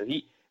agent. So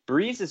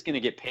Brees is going to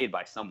get paid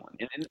by someone,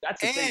 and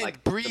that's the thing.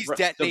 Like Brees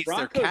detonates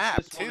their cap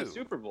just won too. the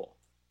Super Bowl.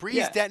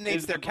 Brees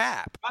detonates their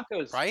cap.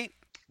 Broncos, right?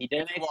 He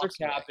detonates their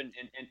cap,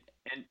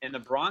 and the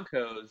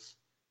Broncos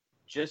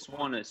just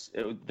won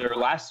their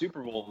last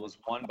Super Bowl was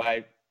won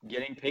by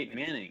getting Peyton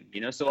Manning.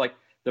 So like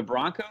the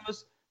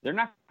Broncos, they're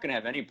not going to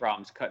have any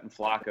problems cutting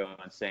Flacco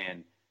and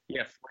saying,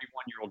 yeah,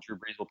 41-year-old Drew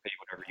Brees will pay you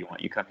whatever you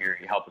want. You come here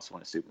and you help us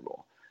win a Super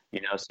Bowl.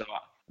 So I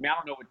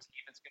don't know what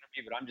team it's going to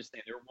be, but I'm just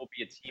saying there will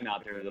be a team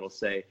out there that'll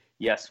say,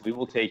 yes, we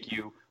will take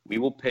you, we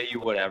will pay you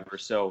whatever.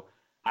 So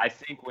I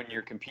think when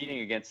you're competing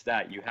against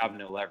that, you have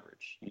no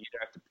leverage. You either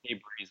have to pay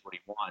Brees what he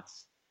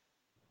wants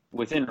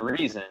within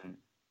reason,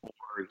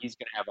 or he's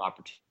going to have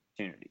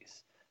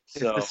opportunities.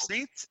 So if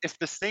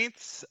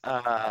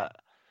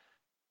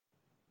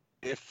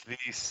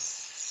the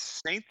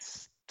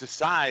Saints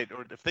decide,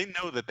 or if they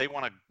know that they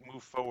want to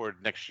move forward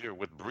next year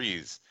with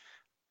Brees,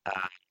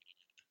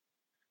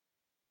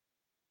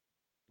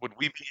 would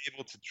we be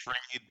able to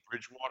trade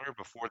Bridgewater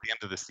before the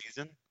end of the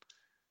season?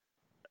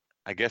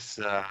 I guess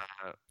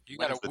you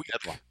got a week.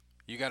 Deadline?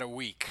 You got a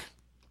week.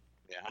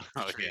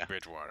 Yeah. Trade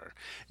Bridgewater.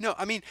 No,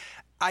 I mean,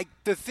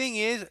 the thing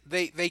is,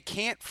 they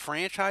can't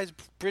franchise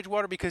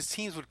Bridgewater because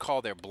teams would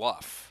call their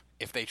bluff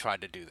if they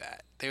tried to do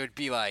that. They would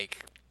be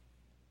like,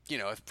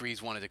 if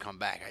Brees wanted to come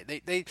back,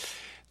 they're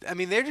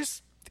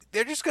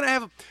just gonna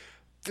have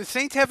the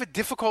Saints have a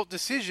difficult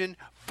decision,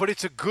 but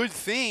it's a good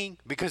thing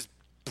because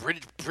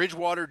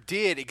Bridgewater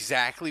did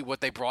exactly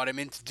what they brought him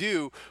in to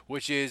do,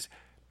 which is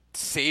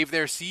save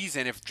their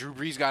season. If Drew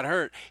Brees got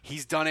hurt,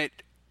 he's done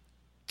it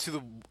to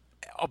the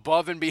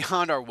above and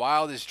beyond our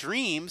wildest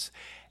dreams,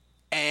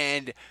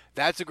 and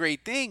that's a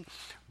great thing.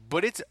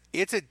 But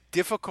it's a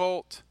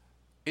difficult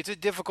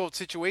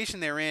situation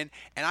they're in,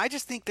 and I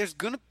just think there's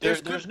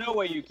no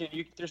way you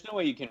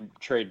can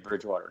trade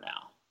Bridgewater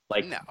now,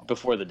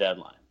 before the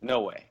deadline.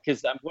 No way,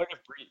 because what if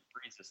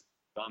Brees'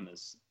 thumb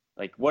is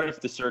like? What if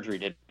the surgery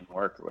didn't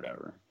work or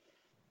whatever?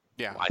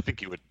 Yeah, well, I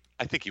think you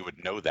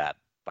would know that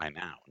by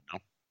now.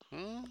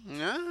 No,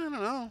 I don't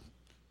know.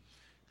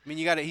 I mean,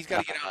 he's got to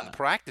get out on the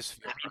practice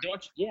field.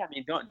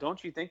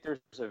 Don't you think there's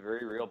a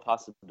very real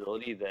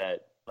possibility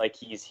that like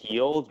he's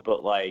healed,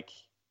 but like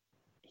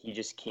he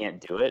just can't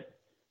do it?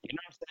 You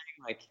know what I'm saying?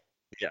 Like,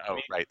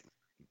 right.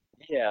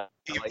 Yeah.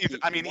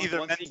 Either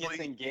once he gets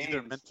in games,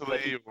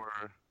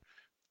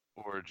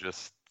 or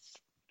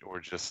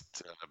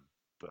just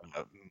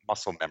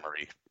muscle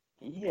memory.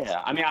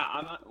 Yeah, I mean,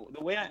 I'm not,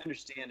 the way I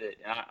understand it,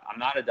 and I'm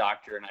not a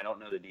doctor and I don't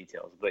know the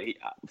details, but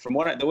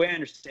the way I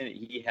understand it,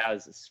 he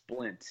has a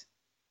splint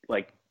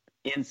like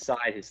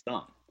inside his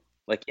thumb,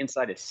 like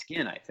inside his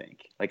skin. I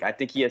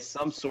think he has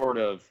some sort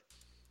of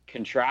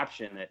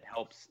contraption that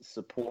helps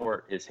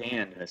support his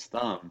hand and his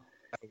thumb.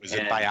 Is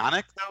it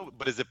bionic though?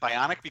 But is it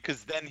bionic?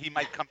 Because then he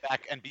might come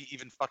back and be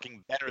even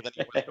fucking better than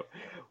he was.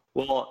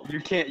 Well,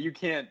 you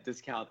can't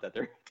discount that.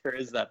 There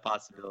is that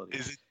possibility.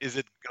 Is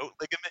it goat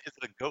ligament? Is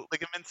it a goat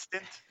ligament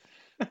stint?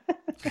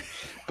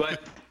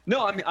 But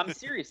no, I mean, I'm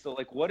serious though.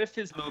 Like, what if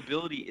his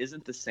mobility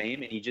isn't the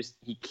same and he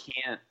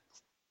can't?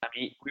 I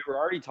mean, we were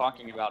already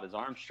talking about his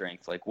arm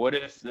strength. Like, what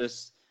if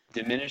this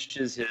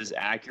diminishes his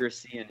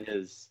accuracy and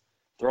his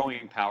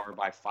throwing power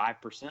by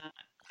 5%?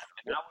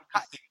 That would be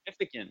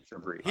significant for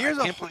Brees.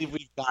 I can't believe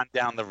we've gone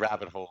down the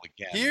rabbit hole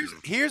again.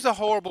 Here's a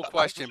horrible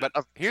question, but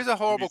I'm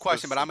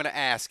going to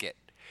ask it.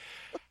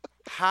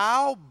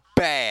 How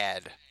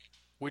bad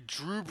would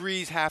Drew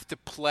Brees have to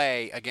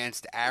play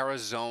against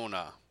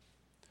Arizona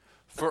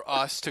for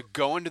us to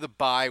go into the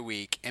bye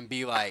week and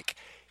be like,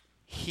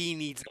 he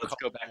needs a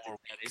couple more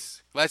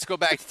weeks? Let's go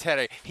back to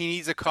Teddy. He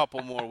needs a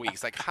couple more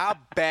weeks. Like, how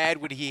bad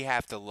would he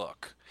have to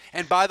look?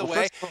 And by the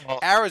way,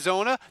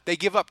 Arizona, they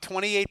give up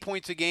 28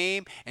 points a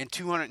game and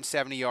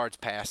 270 yards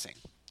passing,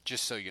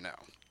 just so you know.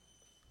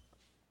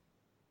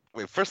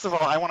 Wait, first of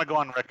all, I want to go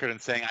on record and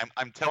saying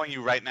I'm telling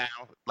you right now,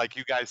 like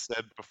you guys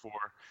said before,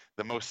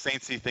 the most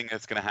Saintsy thing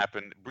that's going to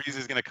happen, Brees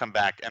is going to come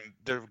back, and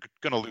they're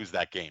going to lose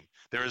that game.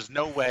 There is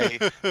no way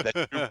that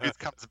Drew Brees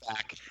comes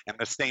back and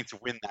the Saints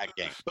win that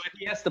game. But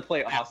he has to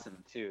play awesome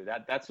too.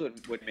 That's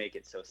what would make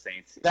it so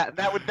Saintsy. That's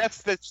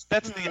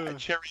the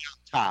cherry on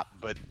top.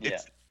 But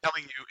it's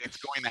telling you it's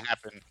going to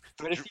happen.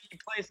 But if he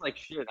plays like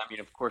shit, I mean,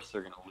 of course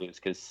they're going to lose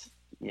because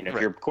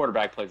if your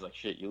quarterback plays like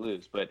shit, you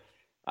lose. But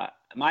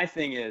my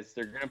thing is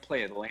they're going to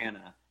play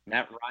Atlanta.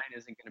 Matt Ryan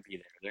isn't going to be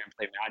there. They're going to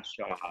play Matt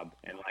Schaub,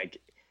 and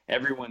like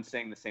everyone's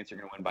saying the Saints are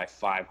going to win by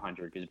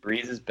 500 because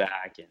Brees is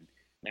back and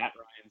Matt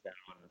Ryan's down.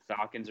 The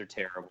Falcons are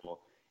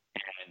terrible,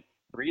 and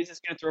Brees is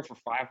going to throw for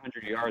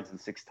 500 yards and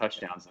 6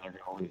 touchdowns, and they're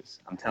going to lose.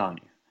 I'm telling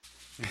you.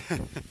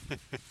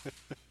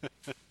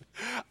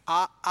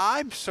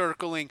 I'm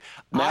circling.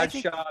 Matt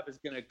Schaub is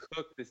going to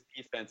cook this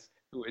defense,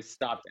 who has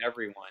stopped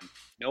everyone.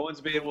 No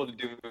one's been able to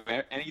do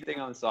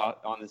anything on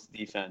this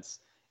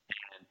defense,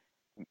 and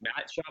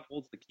Matt Schaub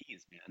holds the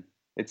keys, man.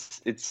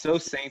 It's so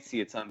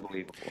Saintsy, it's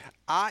unbelievable.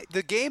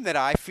 The game that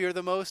I fear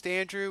the most,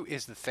 Andrew,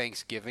 is the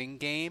Thanksgiving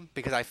game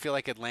because I feel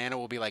like Atlanta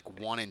will be like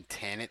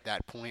 1-10 at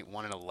that point,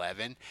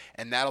 1-11,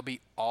 and that'll be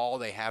all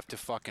they have to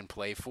fucking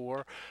play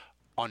for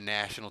on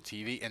national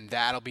TV, and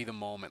that'll be the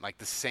moment. Like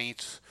the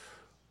Saints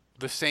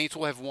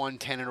will have won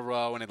 10 in a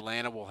row, and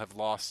Atlanta will have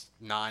lost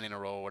 9 in a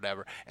row or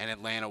whatever, and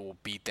Atlanta will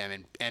beat them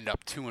and end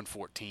up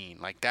 2-14.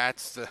 Like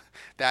that's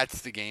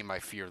the game I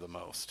fear the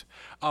most.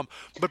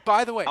 But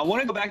by the way, I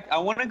want to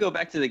go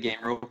back to the game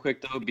real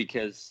quick though,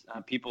 because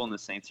people in the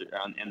Saints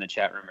in the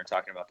chat room are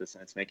talking about this,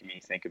 and it's making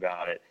me think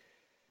about it.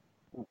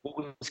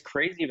 What was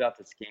crazy about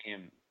this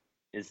game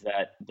is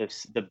that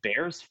the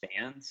Bears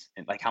fans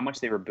and like how much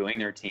they were booing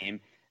their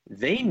team,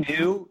 they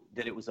knew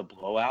that it was a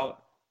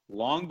blowout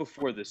long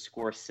before the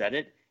score said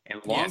it, and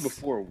long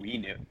before we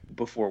knew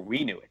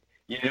it.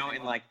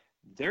 And like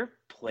their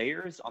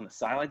players on the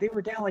sideline, they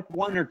were down like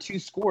 1 or 2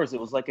 scores.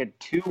 It was like a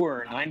 2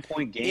 or a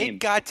 9-point game. It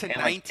got to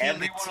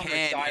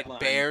 19-10, and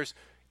Bears.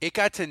 It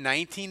got to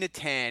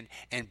 19-10,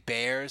 and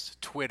Bears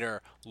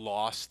Twitter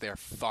lost their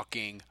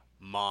fucking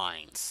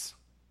minds.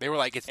 They were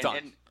like, "It's done."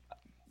 And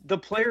the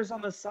players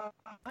on the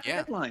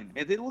sideline,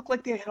 they looked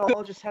like they had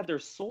all just had their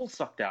soul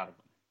sucked out of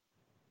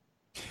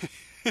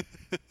them.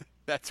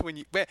 That's when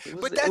you, but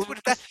that's what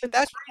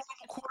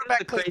horrible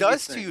quarterback play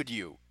does to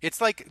you. It's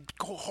like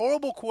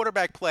horrible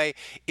quarterback play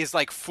is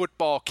like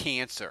football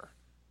cancer.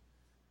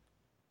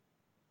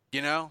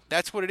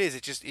 That's what it is.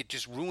 It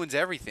just ruins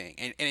everything,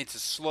 and it's a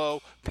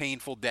slow,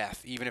 painful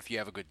death, even if you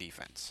have a good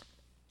defense.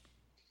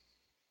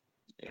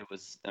 It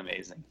was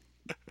amazing.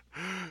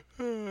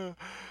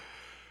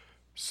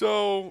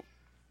 So,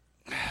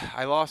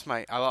 I was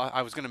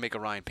going to make a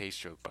Ryan Pace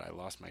joke, but I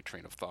lost my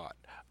train of thought.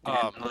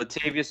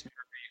 LATAVIUS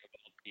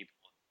people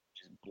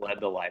just bled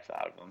the life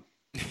out of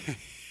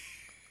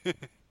him.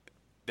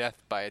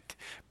 Death by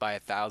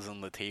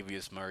 1,000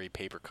 Latavius Murray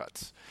paper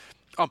cuts.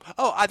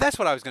 That's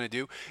what I was going to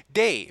do.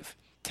 Dave,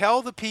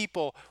 tell the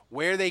people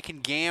where they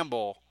can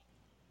gamble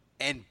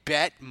and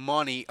bet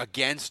money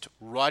against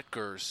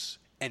Rutgers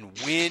and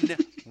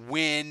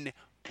win,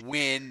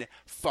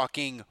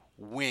 fucking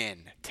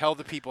win. Tell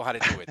the people how to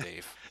do it,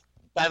 Dave.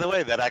 By the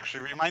way, that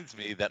actually reminds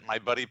me that my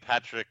buddy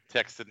Patrick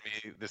texted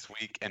me this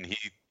week, and he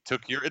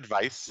took your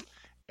advice,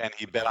 and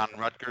he bet on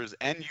Rutgers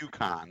and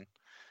UConn.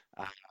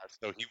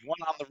 So he won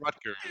on the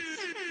Rutgers.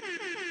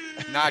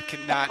 Not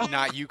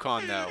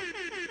UConn though.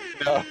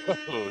 No,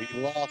 he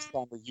lost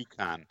on the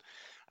UConn.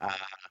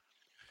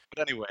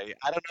 But anyway,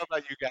 I don't know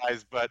about you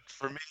guys, but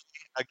for me,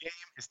 a game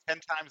is 10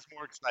 times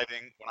more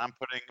exciting when I'm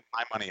putting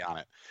my money on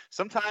it.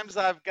 Sometimes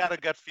I've got a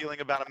gut feeling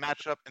about a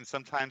matchup, and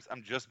sometimes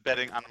I'm just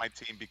betting on my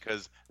team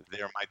because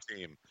they're my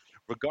team.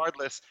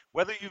 Regardless,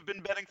 whether you've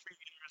been betting for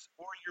years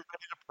or you're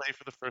ready to play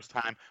for the first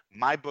time,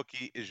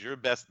 MyBookie is your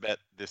best bet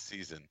this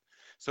season.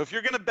 So if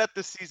you're going to bet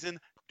this season,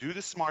 do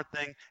the smart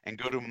thing and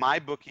go to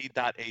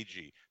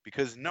mybookie.ag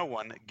because no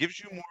one gives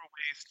you more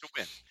ways to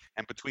win.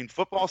 And between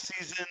football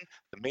season,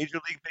 the Major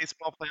League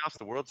Baseball playoffs,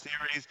 the World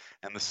Series,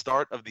 and the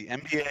start of the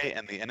NBA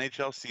and the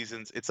NHL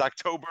seasons, it's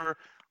October.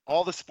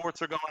 All the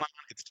sports are going on.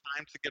 It's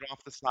time to get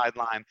off the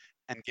sideline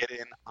and get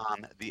in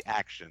on the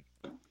action.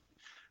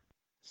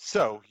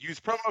 So use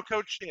promo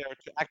code SHARE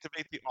to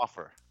activate the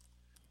offer.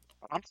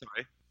 I'm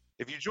sorry.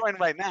 If you join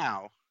right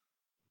now,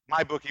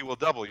 MyBookie will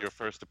double your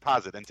first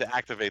deposit, and to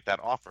activate that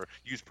offer,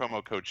 use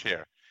promo code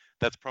SHARE.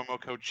 That's promo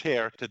code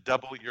SHARE to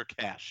double your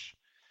cash.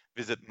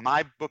 Visit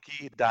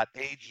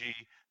mybookie.ag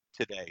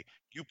today.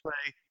 You play,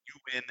 you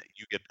win,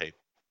 you get paid.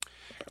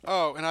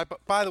 Oh, and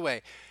by the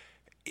way,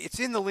 it's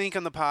in the link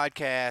on the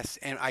podcast,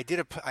 and I did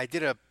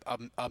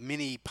a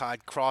mini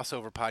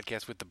crossover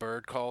podcast with the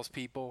Bird Calls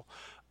people.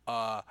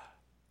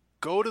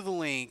 Go to the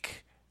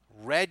link,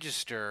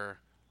 register.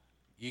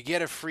 You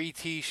get a free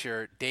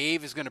T-shirt.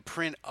 Dave is going to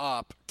print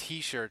up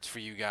T-shirts for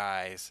you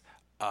guys,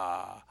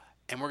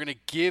 and we're going to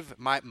give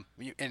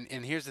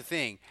and here's the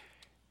thing.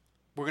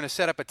 We're going to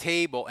set up a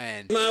table,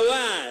 and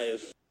my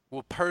wife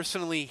will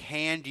personally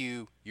hand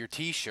you your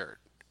T-shirt,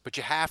 but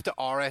you have to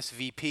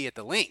RSVP at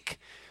the link.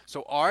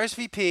 So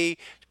RSVP,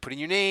 put in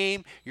your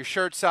name, your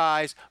shirt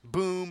size,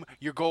 boom,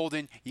 you're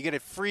golden. You get a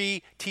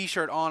free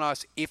T-shirt on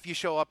us if you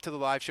show up to the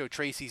live show,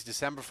 Tracy's,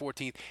 December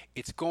 14th.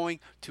 It's going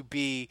to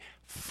be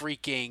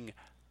freaking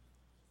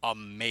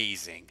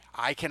amazing.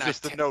 I cannot.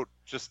 Just the note.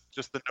 Just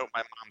the note. My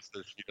mom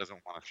says she doesn't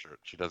want a shirt.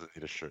 She doesn't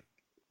need a shirt.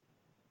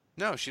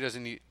 No, she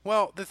doesn't need.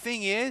 Well, the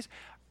thing is,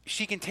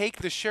 she can take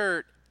the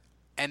shirt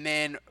and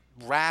then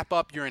wrap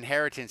up your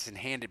inheritance and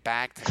hand it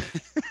back to me.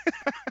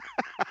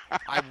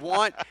 I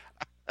want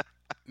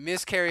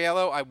Miss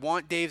Cariello. I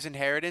want Dave's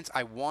inheritance.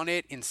 I want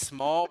it in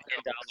small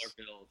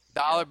bills.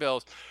 Dollar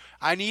bills.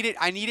 I need it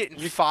in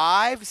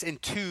 5s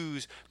and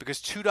 2s because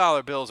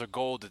 $2 bills are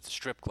gold at the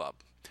strip club.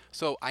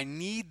 So I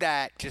need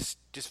that just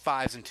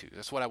 5s and 2s.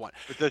 That's what I want.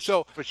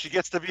 But she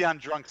gets to be on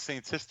Drunk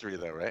Saints history,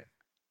 though, right?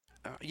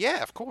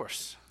 Yeah, of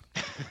course.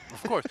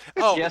 Of course.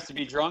 Oh, she has to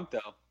be drunk,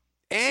 though.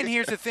 And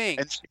here's the thing.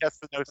 And she has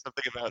to know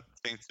something about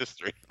Saints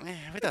history.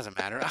 It doesn't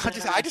matter. It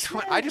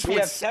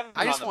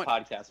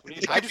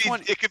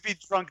could be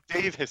Drunk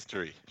Dave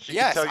history.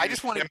 Yes, I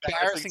just want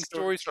embarrassing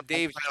stories from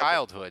Dave's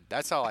childhood.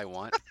 That's all I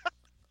want.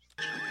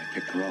 I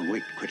picked the wrong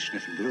week. Quit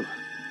sniffing glue.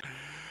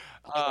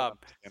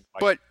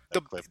 But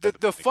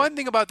the fun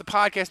thing about the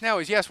podcast now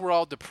is, yes, we're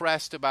all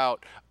depressed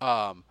about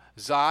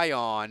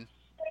Zion.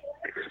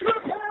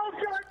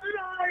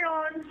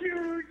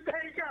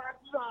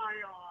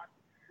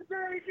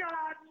 They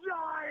got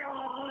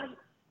Zion!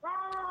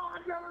 Oh,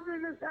 I've never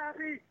been this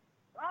happy!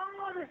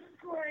 Oh, this is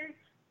great!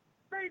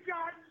 They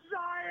got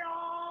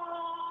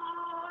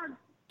Zion!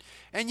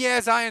 And yeah,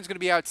 Zion's going to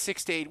be out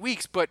 6 to 8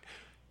 weeks, but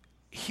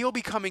he'll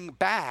be coming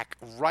back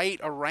right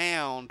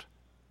around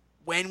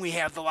when we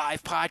have the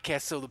live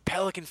podcast, so the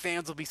Pelican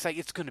fans will be psyched.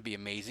 It's going to be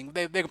amazing.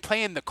 They're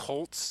playing the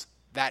Colts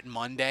that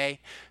Monday,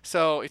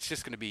 so it's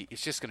just going to be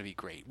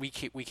great. We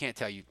can't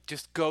tell you.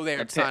 Just go there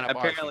and sign up.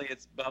 Apparently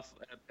it's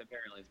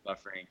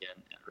buffering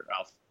again,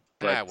 Ralph.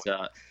 But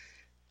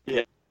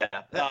yeah.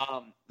 That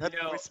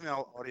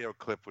voicemail audio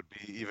clip would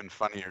be even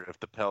funnier if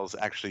the Pels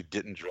actually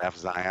didn't draft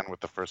Zion with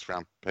the first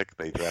round pick.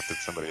 They drafted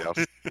somebody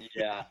else.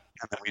 Yeah.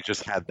 And then we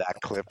just had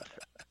that clip.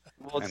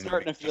 Well, it's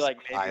starting to feel like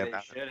maybe they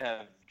should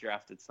have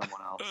drafted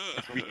someone else.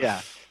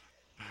 Yeah.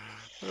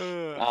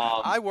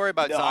 I worry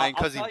about Zion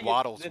because he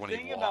waddles when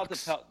he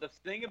walks. The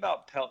thing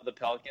about the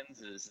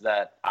Pelicans is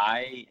that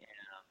I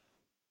am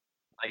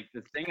like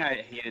the thing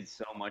I hated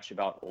so much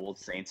about old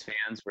Saints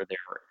fans, where they're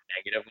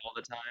negative all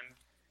the time.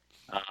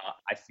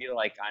 I feel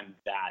like I'm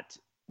that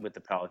with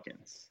the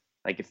Pelicans.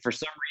 Like, if for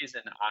some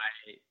reason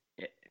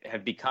I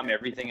have become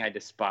everything I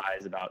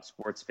despise about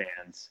sports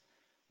fans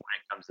when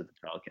it comes to the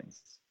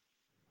Pelicans.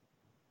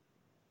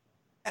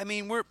 I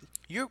mean, we're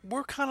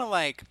kind of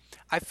like,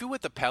 I feel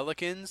with the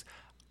Pelicans,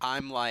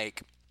 I'm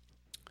late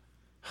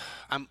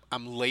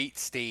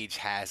stage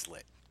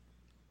Hazlitt,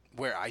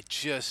 where I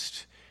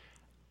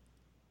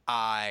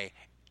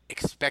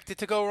expect it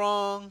to go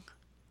wrong,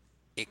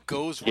 it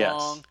goes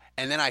wrong,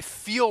 and then I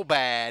feel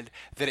bad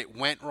that it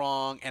went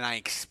wrong, and I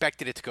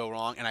expected it to go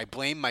wrong, and I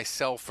blame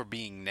myself for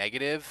being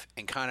negative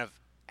and kind of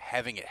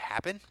having it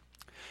happen.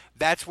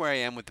 That's where I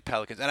am with the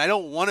Pelicans, and I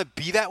don't want to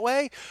be that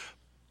way,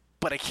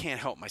 but I can't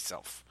help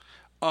myself.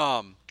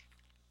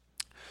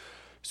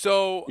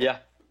 So yeah.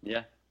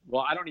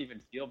 Well, I don't even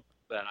feel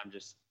that. I'm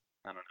just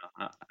I don't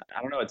know.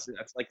 I don't know.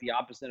 That's like the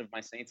opposite of my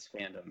Saints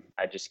fandom.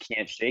 I just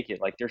can't shake it.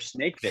 Like they're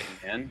snake bitten,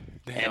 man.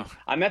 And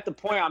I'm at the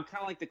point. I'm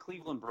kind of like the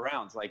Cleveland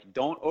Browns. Like,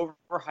 don't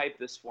overhype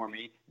this for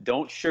me.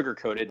 Don't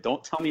sugarcoat it.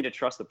 Don't tell me to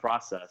trust the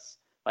process.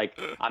 Like,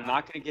 I'm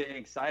not going to get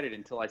excited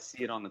until I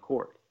see it on the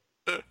court.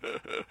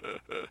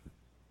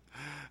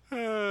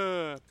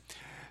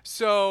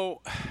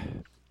 So,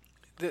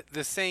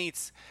 the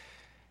Saints.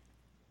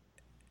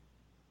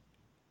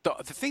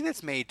 The thing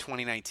that's made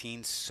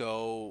 2019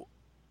 so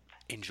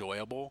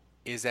enjoyable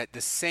is that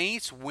the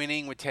Saints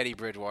winning with Teddy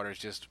Bridgewater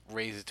just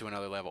raises it to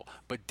another level.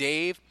 But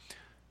Dave,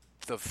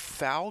 the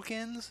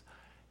Falcons,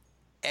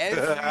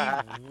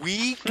 every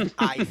week,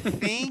 I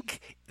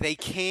think they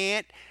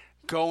can't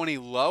go any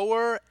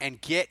lower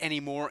and get any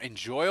more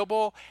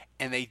enjoyable,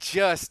 and they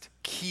just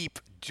keep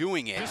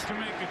doing it. Just to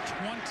make it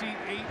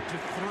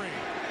 28-3.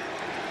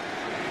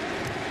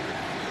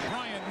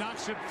 Bryant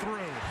knocks it through.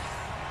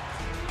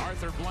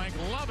 Arthur Blank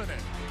loving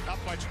it, up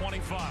by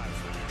 25.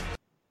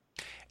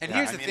 And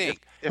here's the thing: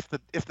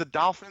 if the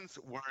Dolphins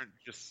weren't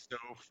just so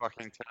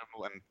fucking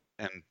terrible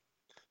and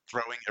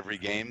throwing every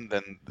game,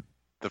 then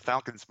the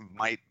Falcons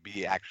might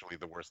be actually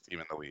the worst team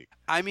in the league.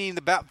 I mean,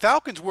 the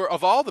Falcons were,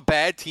 of all the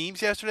bad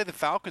teams yesterday, the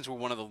Falcons were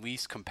one of the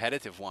least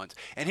competitive ones.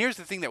 And here's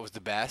the thing that was the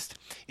best: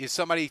 is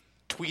somebody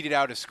tweeted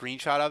out a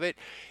screenshot of it.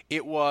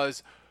 It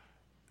was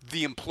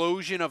the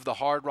implosion of the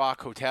Hard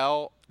Rock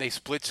Hotel. They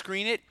split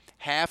screen it.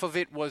 Half of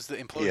it was the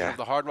implosion of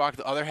the Hard Rock.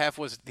 The other half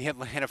was the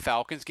Atlanta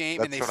Falcons game.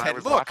 That's and they what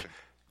said,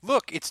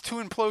 look, it's two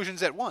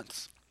implosions at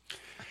once.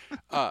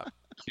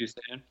 Too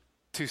soon?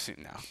 Too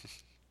soon now.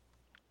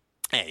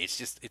 Hey,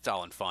 it's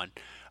all in fun.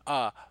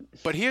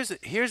 But here's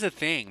the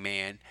thing,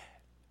 man.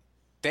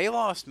 They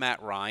lost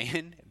Matt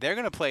Ryan. They're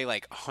going to play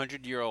like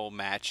 100-year-old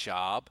Matt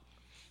Schaub.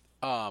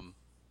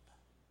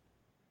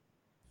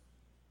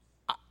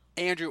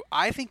 Andrew,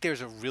 I think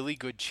there's a really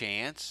good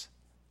chance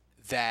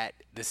that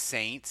the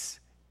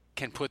Saints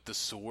can put the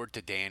sword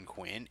to Dan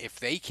Quinn. If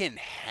they can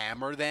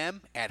hammer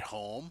them at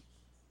home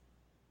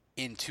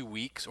in 2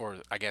 weeks, or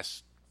I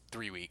guess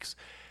 3 weeks,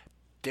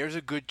 there's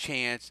a good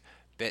chance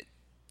that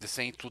the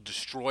Saints will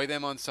destroy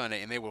them on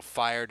Sunday and they will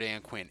fire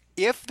Dan Quinn.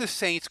 If the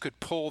Saints could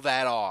pull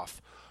that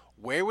off,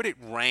 where would it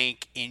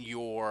rank in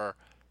your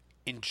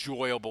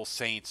enjoyable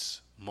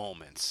Saints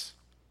moments?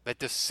 That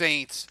the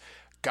Saints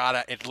got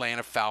an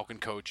Atlanta Falcon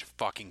coach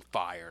fucking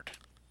fired.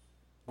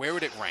 Where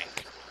would it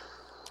rank?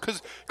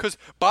 Because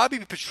Bobby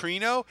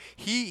Petrino,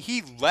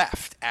 he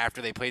left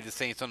after they played the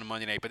Saints on the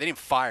Monday night, but they didn't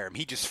fire him.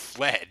 He just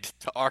fled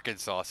to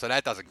Arkansas, so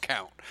that doesn't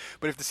count.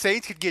 But if the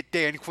Saints could get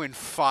Dan Quinn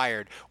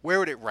fired, where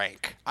would it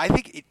rank? I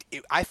think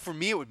for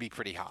me it would be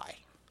pretty high.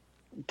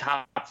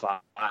 Top 5.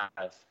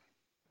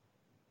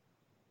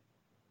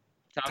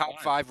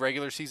 Top 5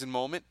 regular season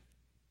moment?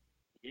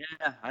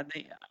 Yeah, I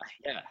think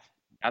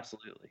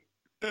absolutely.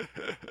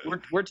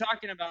 we're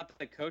talking about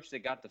the coach that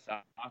got the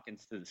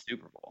Falcons to the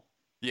Super Bowl.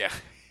 Yeah.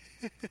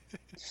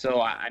 So,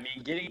 I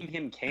mean, getting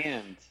him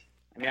canned,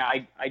 I mean,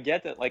 I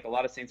get that, like, a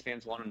lot of Saints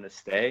fans want him to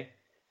stay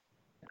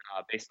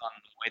based on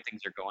the way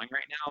things are going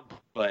right now,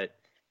 but,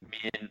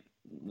 man,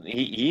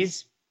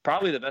 he's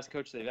probably the best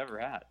coach they've ever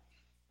had.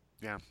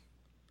 Yeah.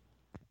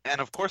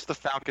 And, of course, the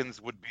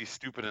Falcons would be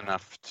stupid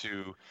enough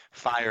to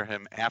fire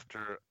him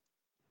after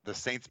the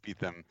Saints beat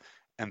them,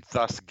 and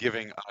thus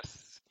giving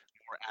us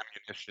more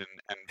ammunition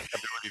and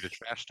ability to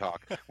trash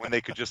talk when they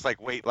could just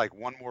wait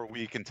one more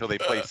week until they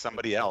play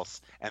somebody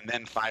else and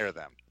then fire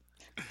them.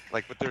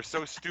 But they're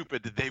so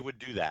stupid that they would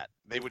do that.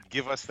 They would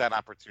give us that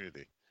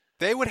opportunity.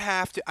 They would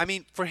have to. I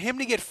mean, for him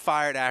to get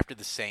fired after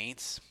the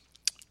Saints,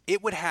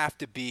 it would have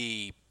to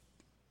be.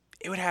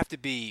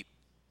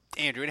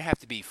 Andrew. It'd have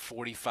to be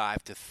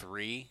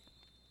 45-3.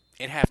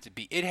 It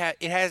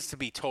has to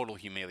be total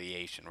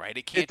humiliation, right?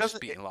 It can't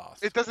just be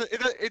lost. It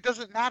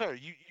doesn't matter.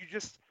 You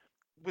just,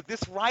 with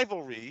this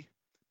rivalry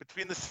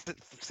between the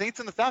Saints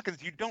and the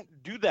Falcons, you don't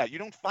do that. You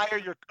don't fire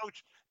your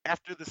coach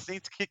after the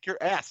Saints kick your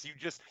ass.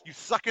 You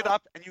suck it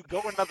up and you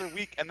go another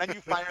week and then you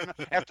fire him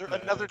after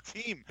another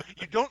team.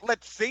 You don't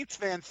let Saints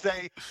fans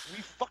say,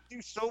 we fucked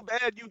you so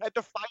bad you had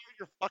to fire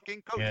your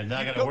fucking coach. Yeah,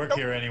 not going to work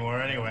here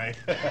anymore anyway.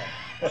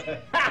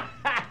 Hey,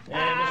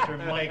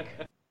 Mr. Mike.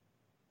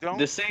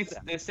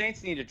 The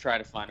Saints need to try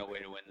to find a way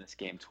to win this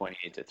game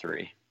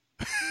 28-3.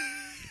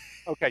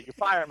 Okay, you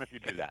fire him if you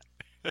do that.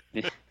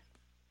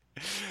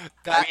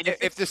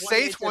 If the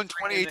Saints won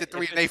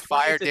 28-3 and they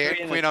fired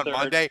Dan Quinn on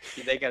Monday,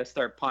 they got to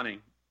start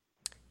punting.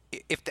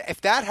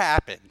 If that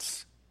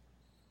happens,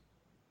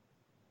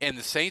 and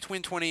the Saints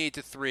win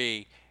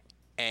 28-3,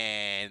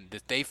 and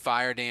that they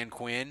fire Dan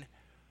Quinn,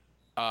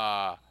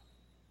 I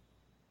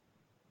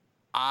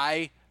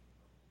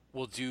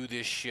will do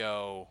this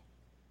show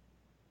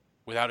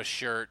without a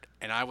shirt,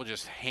 and I will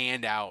just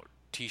hand out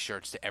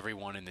T-shirts to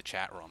everyone in the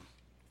chat room.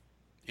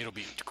 It'll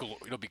be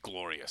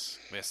glorious.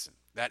 Listen,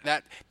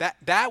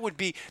 that would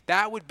be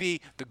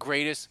the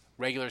greatest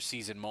regular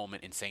season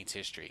moment in Saints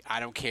history. I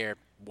don't care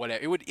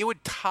whatever. It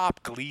would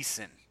top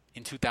Gleason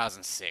in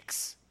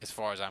 2006 as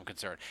far as I'm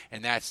concerned,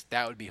 and that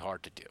would be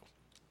hard to do.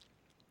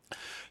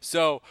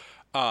 So,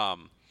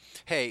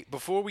 Hey,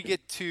 before we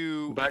get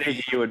to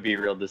Buddy D would be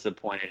real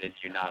disappointed in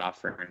you not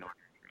offering an order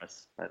for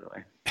us, by the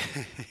way.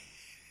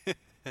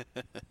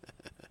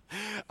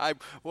 I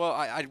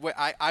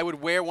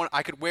would wear one.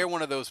 I could wear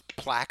one of those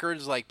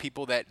placards like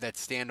people that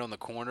stand on the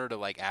corner to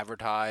like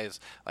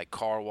advertise like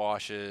car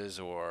washes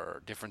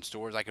or different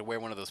stores. I could wear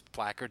one of those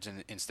placards,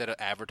 and instead of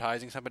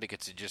advertising something, it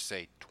gets to just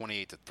say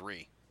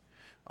 28-3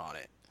 on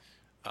it.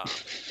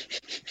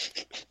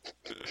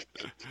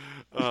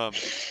 Um,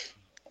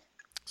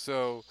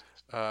 so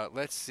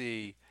let's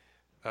see.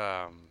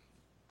 Because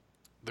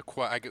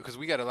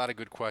we got a lot of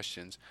good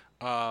questions.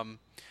 Andrew,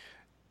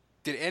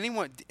 did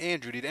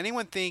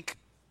anyone think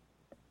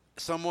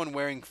someone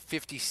wearing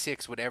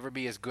 56 would ever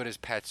be as good as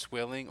Pat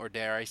Swilling, or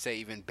dare I say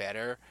even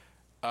better?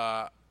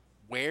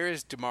 Where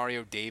is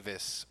Demario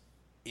Davis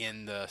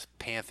in the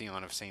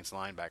pantheon of Saints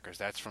linebackers?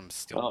 That's from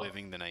Still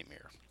Living the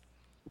Nightmare.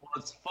 Well,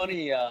 it's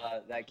funny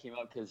that came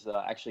up because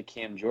actually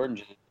Cam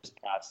Jordan just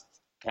passed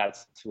Pat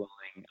Swilling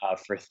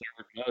for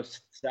third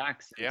most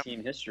sacks in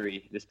team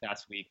history this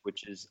past week,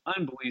 which is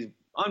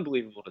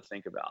unbelievable to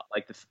think about.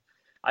 Like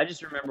I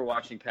just remember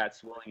watching Pat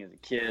Swilling as a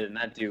kid, and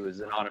that dude was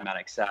an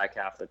automatic sack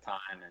half the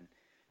time. And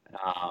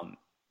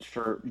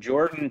for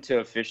Jordan to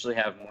officially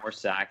have more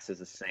sacks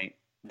as a Saint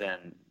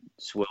than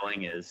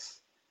Swilling is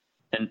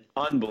an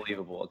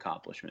unbelievable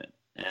accomplishment.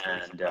 And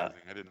I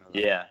didn't know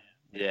that.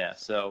 yeah.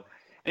 So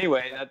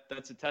anyway,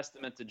 that's a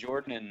testament to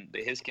Jordan and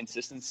his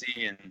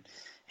consistency and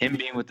him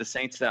being with the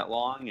Saints that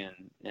long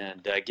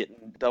and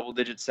getting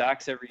double-digit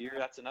sacks every year.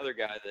 That's another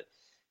guy that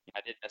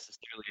I didn't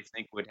necessarily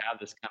think would have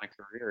this kind of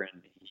career,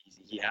 and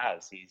he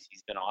has.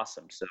 He's been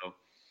awesome. So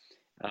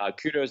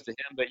kudos to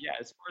him. But yeah,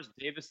 as far as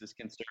Davis is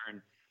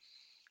concerned,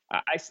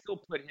 I still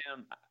put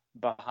him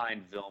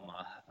behind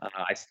Vilma.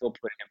 I still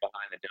put him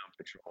behind the Dome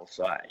Patrol.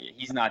 So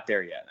he's not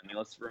there yet. I mean,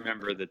 let's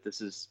remember that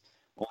this is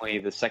only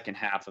the second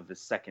half of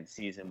his second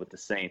season with the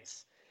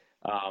Saints.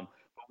 But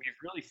we've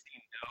really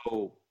seen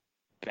no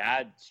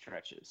bad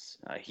stretches.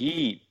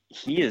 He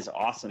is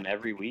awesome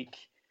every week.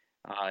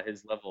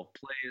 His level of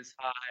play is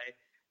high.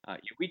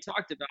 We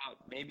talked about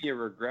maybe a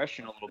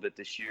regression a little bit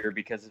this year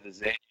because of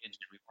his age, and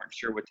we weren't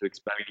sure what to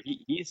expect.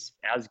 He's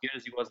as good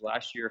as he was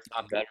last year, if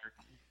not better.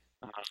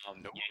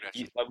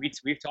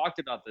 We've talked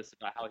about this,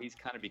 about how he's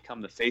kind of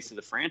become the face of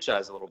the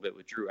franchise a little bit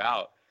with Drew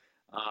out.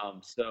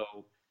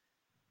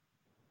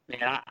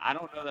 Man, I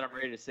don't know that I'm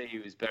ready to say he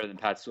was better than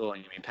Pat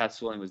Swilling. I mean, Pat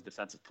Swilling was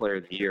Defensive Player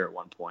of the Year at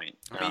one point.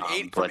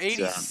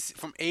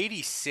 From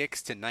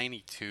 86 to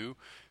 92,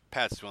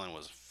 Pat Swilling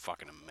was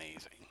fucking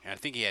amazing. And I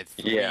think he had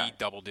three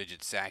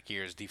double-digit sack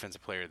years,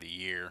 Defensive Player of the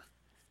Year.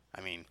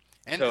 I mean,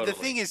 and the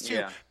thing is,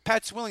 too,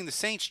 Pat Swilling, the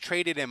Saints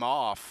traded him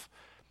off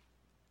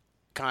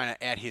kind of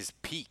at his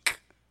peak.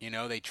 You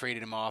know, they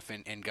traded him off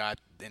and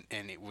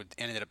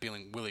ended up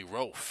being Willie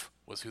Roaf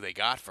was who they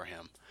got for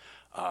him.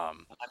 I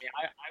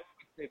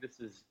would say this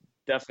is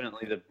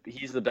definitely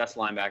he's the best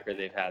linebacker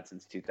they've had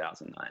since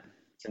 2009.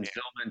 Since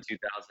Zillman in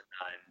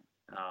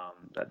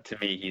 2009, to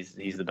me,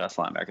 he's the best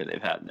linebacker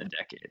they've had in a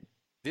decade.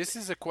 This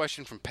is a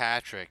question from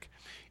Patrick.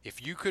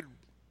 If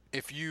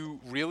you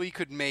really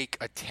could make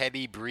a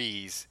Teddy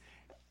Breeze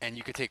and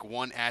you could take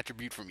one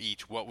attribute from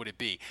each, what would it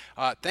be?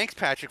 Thanks,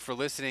 Patrick, for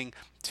listening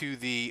to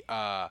the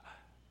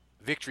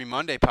Victory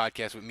Monday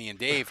podcast with me and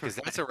Dave, because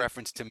that's a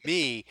reference to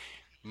me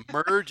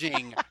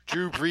merging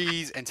Drew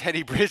Brees and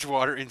Teddy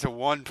Bridgewater into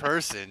one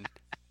person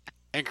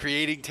and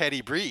creating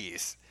Teddy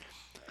Brees.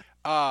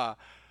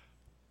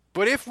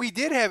 But if we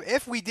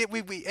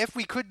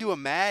could do a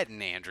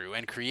Madden, Andrew,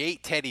 and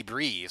create Teddy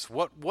Brees,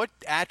 what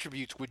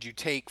attributes would you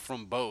take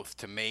from both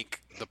to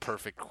make the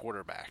perfect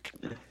quarterback?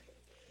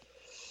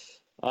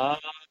 I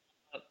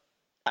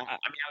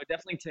would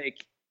definitely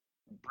take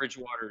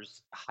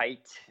Bridgewater's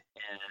height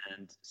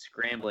and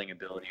scrambling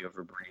ability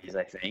over Brees,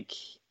 I think.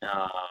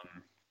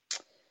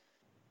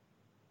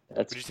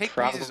 That's would you take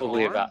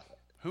probably about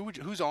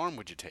whose arm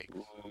would you take?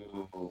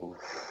 Ooh.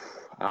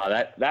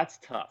 That's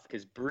tough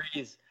because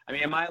Brees. I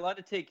mean, am I allowed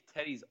to take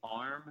Teddy's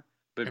arm,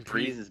 but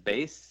Brees'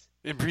 base?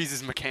 And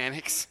Brees'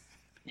 mechanics?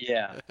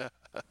 Yeah.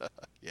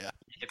 Yeah.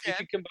 If you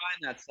could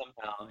combine that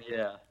somehow,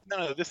 yeah.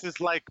 No, this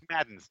is like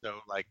Madden. So,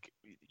 like,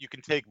 you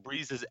can take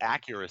Brees'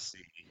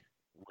 accuracy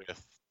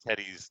with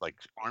Teddy's like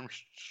arm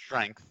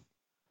strength.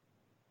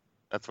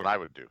 That's what I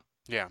would do.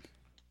 Yeah.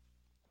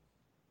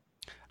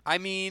 I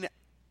mean,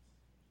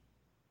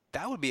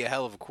 that would be a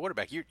hell of a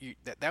quarterback.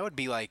 That would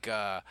be like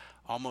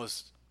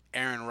almost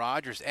Aaron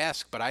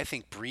Rodgers-esque, but I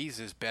think Brees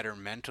is better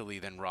mentally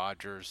than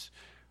Rodgers,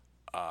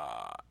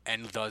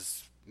 and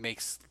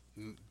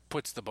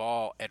puts the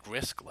ball at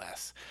risk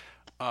less.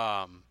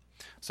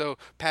 So,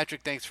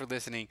 Patrick, thanks for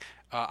listening.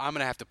 I'm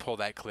gonna have to pull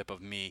that clip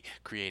of me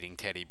creating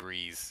Teddy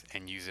Brees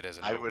and use it as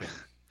a. I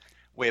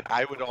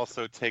would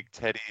also take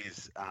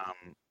Teddy's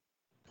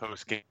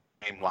post-game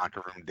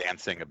locker room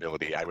dancing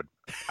ability. I would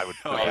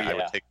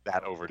take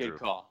that over Drew. Good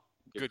call.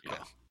 Good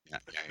call.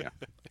 Yeah.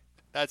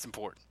 That's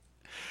important.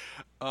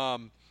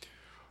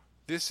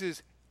 This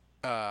is.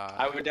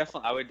 I would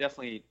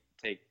definitely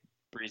take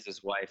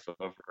Brees' wife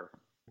over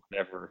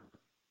whatever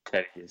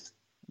Teddy is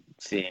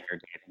seeing or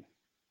dating?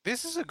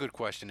 This is a good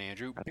question,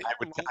 Andrew. I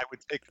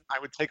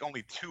would take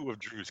only 2 of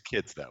Drew's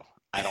kids though.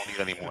 I don't need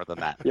any more than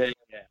that. Yeah, I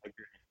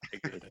agree.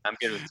 I'm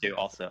good with 2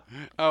 also.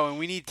 Oh, and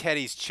we need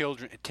Teddy's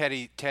shirt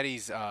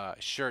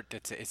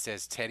it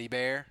says Teddy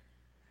Bear.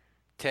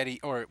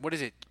 Teddy, or what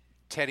is it?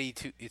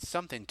 It's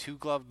something Two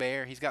Glove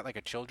Bear. He's got like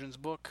a children's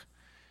book.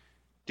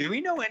 Do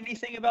we know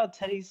anything about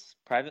Teddy's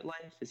private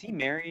life? Is he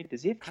married?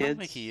 Does he have kids? I don't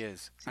think he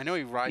is. I know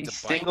he rides a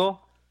bike.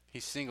 Single?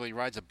 He's single. He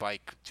rides a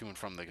bike to and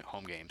from the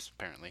home games,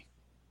 apparently.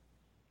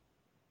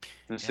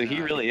 So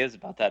he really is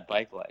about that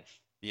bike life.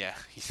 Yeah.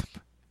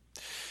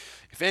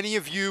 If any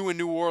of you in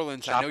New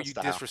Orleans, I know you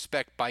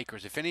disrespect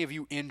bikers. If any of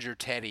you injure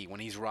Teddy when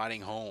he's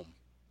riding home,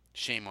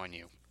 shame on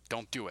you.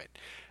 Don't do it.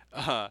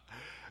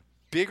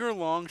 Bigger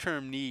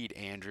long-term need,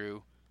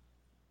 Andrew.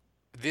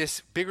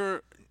 This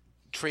bigger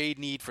trade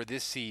need for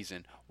this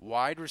season: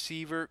 wide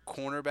receiver,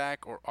 cornerback,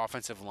 or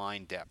offensive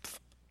line depth?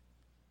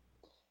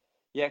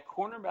 Yeah,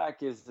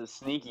 cornerback is the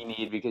sneaky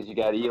need because you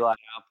got Eli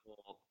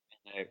Apple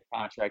in a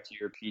contract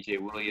year, P.J.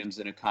 Williams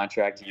in a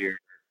contract year,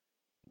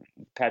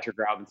 Patrick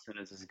Robinson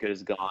is as good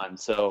as gone.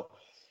 So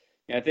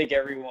I think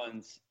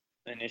everyone's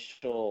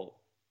initial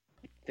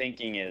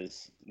thinking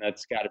is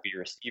that's got to be a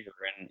receiver,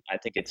 and I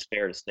think it's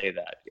fair to say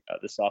that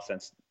this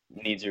offense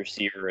needs a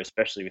receiver,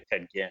 especially with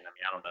Ted Ginn. I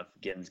mean, I don't know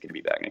if Ginn's going to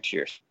be back next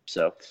year.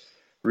 So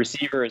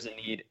receiver is a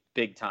need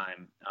big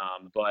time.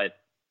 But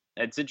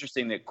it's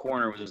interesting that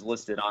corner was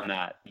listed on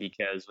that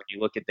because when you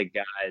look at the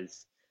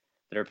guys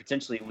that are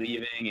potentially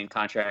leaving in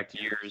contract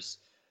years,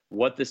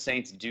 what the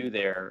Saints do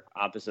there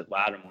opposite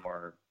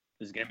Lattimore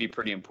is going to be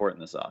pretty important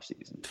this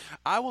offseason.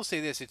 I will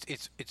say this: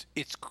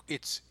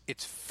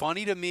 it's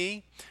funny to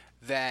me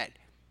that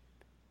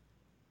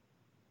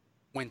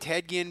when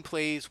Ted Ginn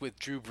plays with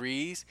Drew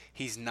Brees,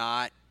 he's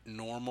not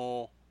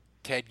normal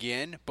Ted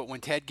Ginn. But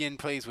when Ted Ginn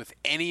plays with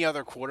any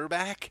other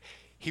quarterback,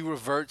 he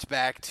reverts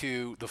back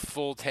to the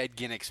full Ted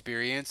Ginn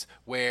experience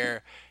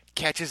where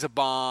catches a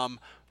bomb,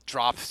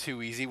 drops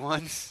 2 easy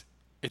ones.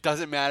 It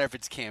doesn't matter if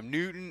it's Cam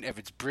Newton, if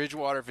it's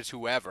Bridgewater, if it's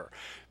whoever.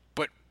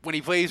 But when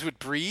he plays with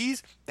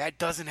Brees, that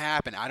doesn't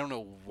happen. I don't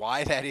know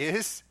why that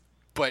is,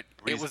 but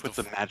Brees it was puts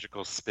a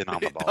magical spin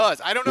on the ball. It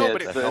does. I don't know,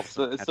 but it's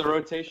the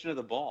rotation of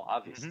the ball,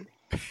 obviously.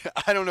 Mm-hmm.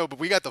 I don't know, but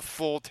we got the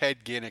full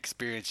Ted Ginn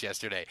experience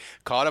yesterday.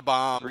 Caught a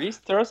bomb. Brees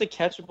throws a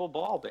catchable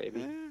ball,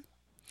 baby.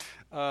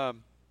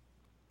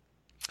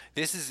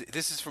 This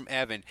is from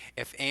Evan.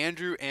 If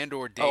Andrew and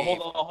or Dave.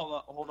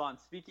 Oh, hold on.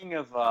 Speaking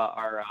of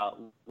our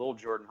little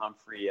Jordan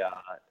Humphrey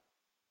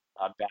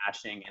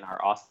bashing and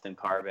our Austin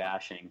Carr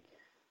bashing,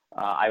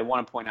 I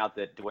want to point out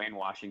that Dwayne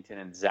Washington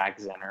and Zach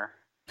Zenner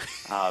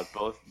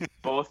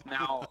both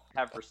now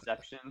have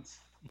receptions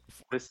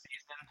this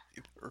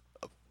season.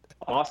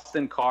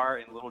 Austin Carr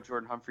and little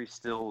Jordan Humphrey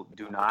still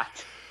do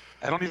not.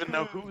 I don't even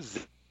know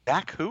who's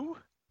Zach. Who?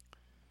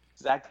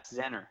 Zach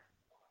Zenner.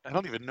 I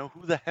don't even know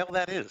who the hell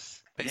that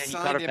is. They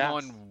signed him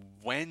on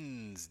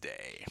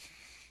Wednesday.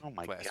 Oh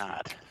my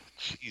God.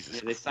 Jesus.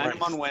 Yeah, they signed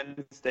him on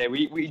Wednesday.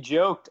 We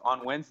joked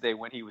on Wednesday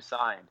when he was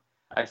signed.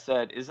 I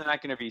said, isn't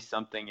that going to be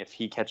something if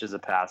he catches a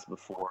pass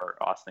before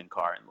Austin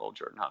Carr and little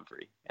Jordan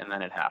Humphrey? And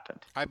then it happened.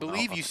 I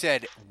believe you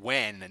said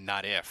when,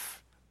 not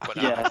if. But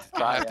yeah,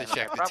 I'll have to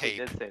check the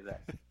tape. I did say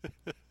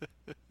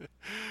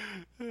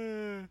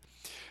that.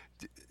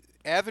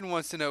 Evan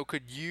wants to know,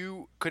 could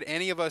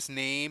any of us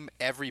name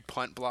every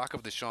punt block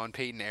of the Sean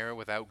Payton era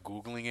without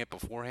Googling it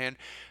beforehand?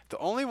 The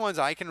only ones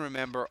I can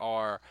remember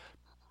are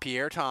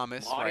Pierre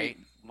Thomas, right?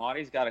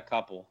 Marty's got a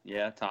couple.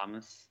 Yeah,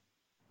 Thomas.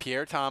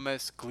 Pierre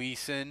Thomas,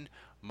 Gleason.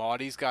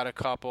 Marty's got a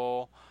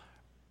couple.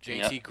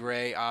 J.T.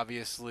 Gray,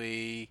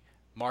 obviously.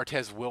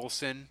 Martez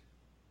Wilson.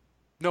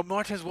 No,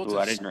 Martez Wilson. Ooh,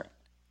 I didn't.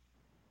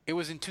 It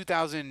was in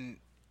 2000.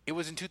 It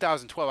was in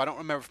 2012. I don't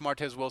remember if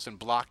Martez Wilson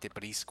blocked it,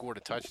 but he scored a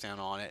touchdown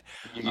on it.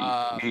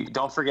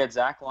 Don't forget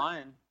Zach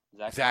Lyon.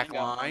 Zach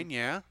Lyon,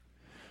 yeah.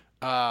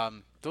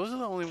 Those are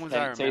the only ones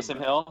I remember. Taysom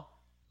Hill.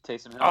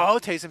 Oh,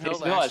 Taysom Hill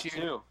last year.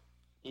 2.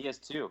 He has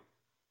 2.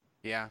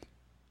 Yeah.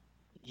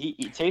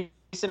 Taysom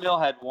Hill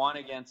had 1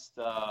 against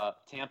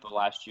Tampa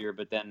last year,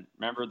 but then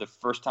remember the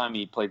first time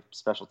he played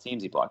special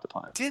teams, he blocked a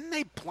punt. Didn't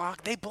they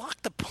block? They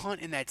blocked the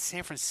punt in that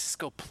San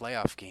Francisco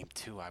playoff game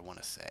too, I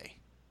want to say.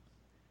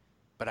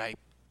 But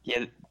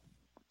Yeah,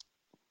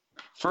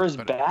 for as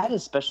bad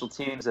as special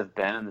teams have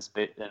been in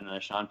the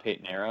Sean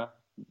Payton era,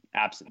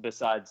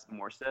 besides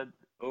Morstead,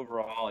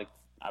 overall,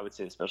 I would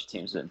say the special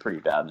teams have been pretty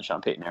bad in the Sean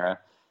Payton era.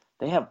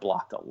 They have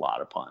blocked a lot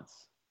of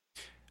punts.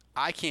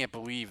 I can't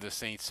believe the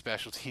Saints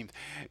special teams.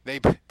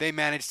 They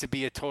managed to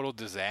be a total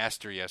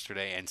disaster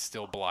yesterday and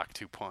still block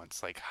 2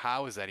 punts. Like,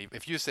 how is that even?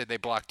 If you said they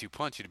blocked 2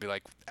 punts, you'd be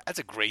like, that's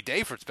a great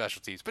day for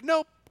special teams. But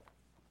nope,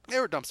 they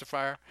were dumpster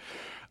fire.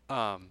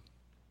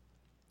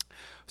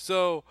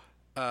 So,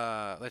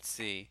 let's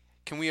see.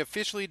 Can we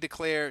officially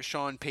declare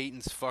Sean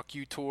Payton's Fuck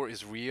You Tour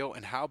is real?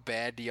 And how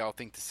bad do y'all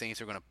think the Saints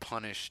are going to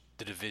punish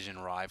the division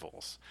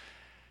rivals?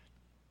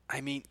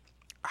 I mean,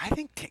 I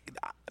think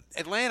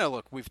Atlanta,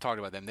 look, we've talked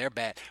about them. They're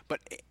bad.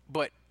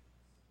 But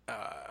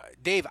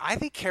Dave, I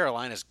think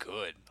Carolina's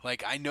good.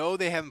 Like, I know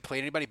they haven't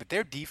played anybody, but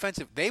their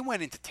defensive, they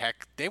went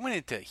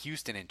into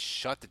Houston and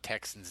shut the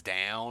Texans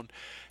down.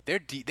 Their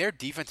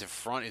defensive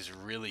front is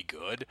really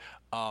good.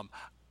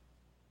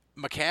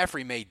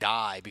 McCaffrey may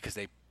die because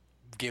they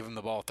give him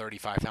the ball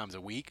 35 times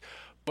a week,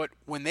 but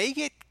when they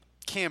get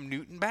Cam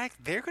Newton back,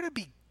 they're gonna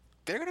be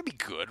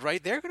good,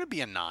 right? They're gonna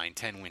be a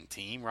 9-10 win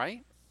team,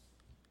 right?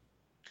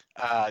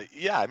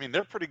 Yeah, I mean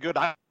they're pretty good.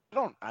 I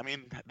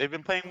mean they've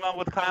been playing well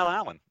with Kyle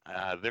Allen.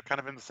 They're kind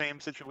of in the same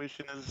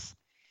situation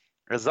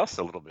as us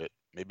a little bit.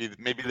 Maybe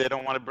they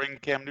don't want to bring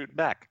Cam Newton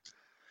back.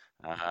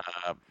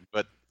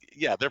 But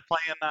yeah, they're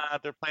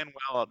playing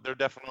well. They're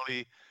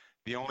definitely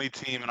the only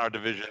team in our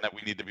division that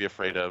we need to be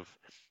afraid of.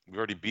 We've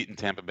already beaten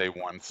Tampa Bay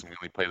once, and we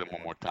only play them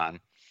one more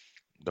time.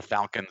 The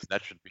Falcons,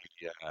 that should be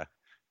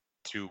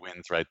 2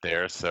 wins right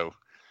there. So,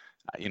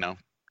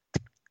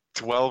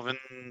 12-4,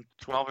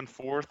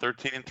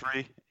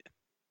 13-3.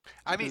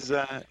 I mean, is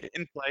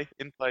in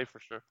play for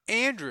sure.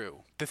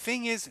 Andrew, the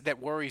thing is that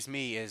worries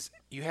me is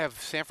you have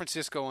San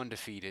Francisco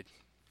undefeated,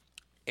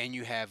 and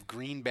you have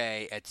Green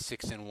Bay at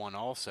 6-1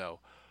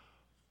 also.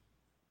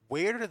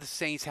 Where do the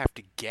Saints have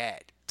to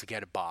get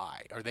a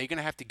bye? Are they going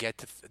to have to get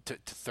to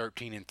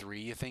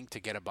 13-3? You think to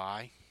get a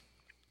bye?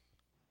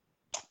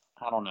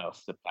 I don't know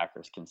if the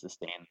Packers can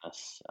sustain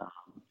this.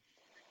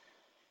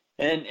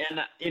 And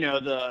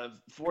the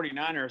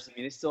 49ers, I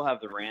mean, they still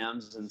have the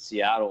Rams in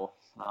Seattle.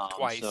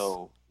 Twice.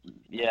 So,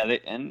 yeah,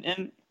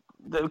 and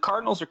the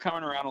Cardinals are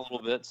coming around a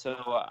little bit. So,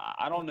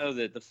 I don't know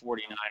that the 49ers,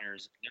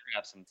 they're going to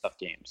have some tough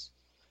games.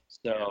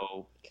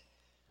 So,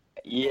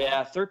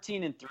 yeah,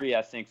 13-3,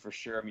 I think for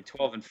sure. I mean,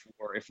 12-4.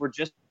 If we're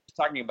just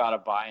talking about a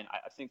bye, and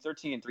I think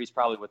 13-3 is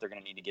probably what they're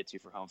going to need to get to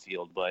for home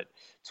field, but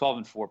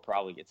 12-4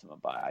 probably gets them a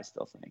bye, I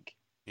still think.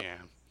 Yeah.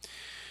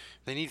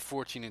 They need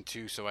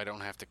 14-2, so I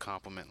don't have to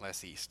compliment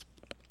Les East.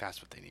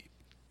 That's what they need.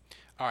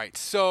 All right,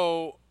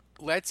 so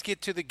let's get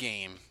to the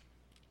game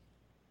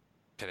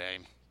today,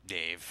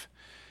 Dave.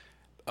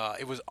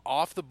 It was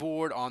off the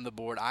board, on the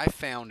board. I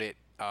found it.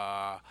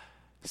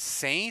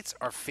 Saints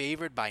are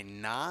favored by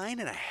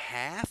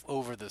 9.5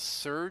 over the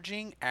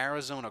surging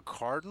Arizona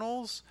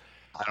Cardinals.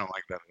 I don't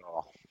like that at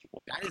all.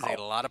 That is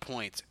a lot of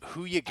points.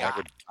 Who you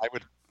got? I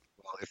would.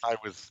 Well,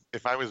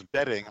 if I was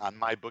betting on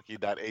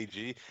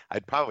mybookie.ag,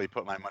 I'd probably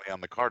put my money on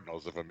the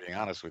Cardinals. If I'm being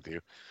honest with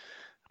you.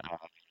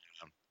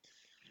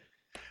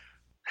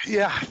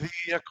 Yeah,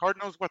 the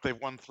Cardinals. What, they've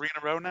won 3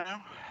 in a row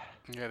now?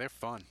 Yeah, they're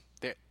fun.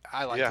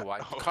 I like to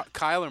watch.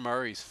 Kyler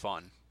Murray's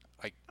fun.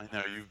 I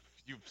know you've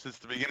since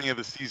the beginning of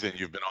the season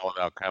you've been all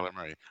about Kyler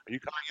Murray. Are you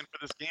coming in for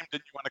this game?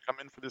 Didn't you want to come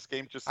in for this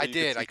game just so I you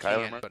did. could see I Kyler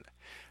can't, Murray? but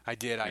I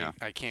did. Yeah.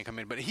 I can't come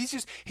in, but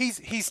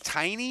he's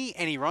tiny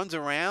and he runs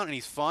around and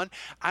he's fun.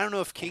 I don't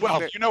know if King.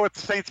 Well, you know what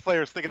Saints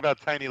players think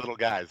about tiny little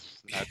guys,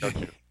 don't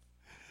you?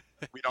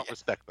 We don't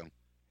respect them.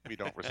 We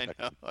don't respect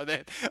them. Are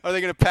they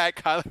going to pat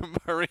Kyler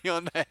Murray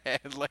on the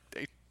head like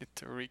they did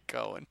to Tariq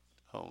Cohen?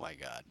 Oh my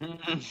God!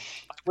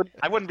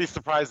 I wouldn't be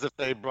surprised if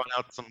they brought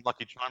out some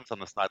Lucky Charms on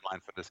the sideline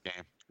for this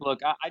game.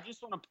 Look, I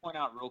just want to point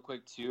out real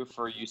quick too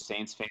for you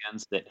Saints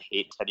fans that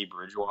hate Teddy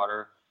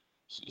Bridgewater.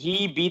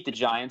 He beat the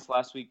Giants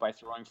last week by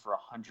throwing for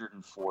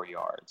 104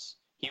 yards.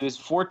 He was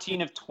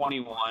 14 of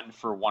 21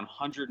 for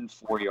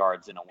 104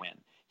 yards in a win.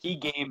 He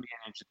game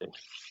managed the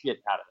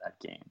shit out of that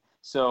game.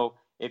 So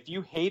if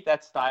you hate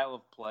that style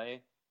of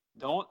play, I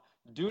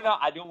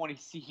don't want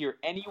to hear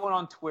anyone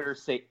on Twitter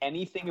say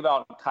anything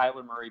about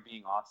Kyler Murray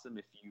being awesome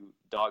if you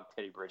dog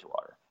Teddy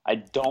Bridgewater. I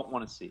don't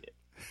want to see it.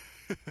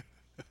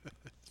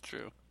 It's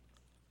true.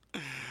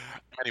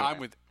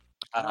 Anyway,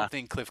 I don't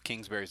think Cliff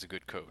Kingsbury is a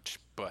good coach,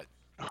 but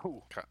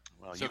well,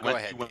 so you go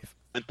ahead, Dave.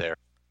 went there.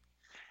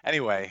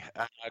 Anyway,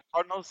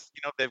 Cardinals,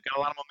 they've got a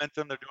lot of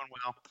momentum. They're doing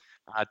well.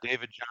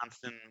 David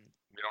Johnson,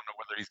 we don't know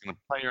whether he's going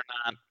to play or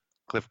not.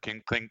 Cliff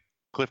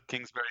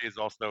Kingsbury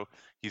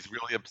he's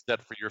really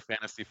upset for your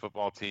fantasy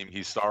football team.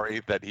 He's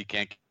sorry that he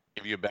can't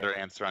give you a better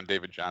answer on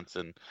David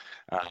Johnson.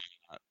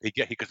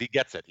 Because he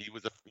gets it. He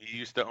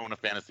used to own a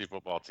fantasy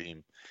football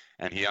team,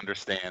 and he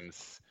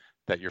understands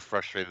that you're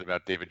frustrated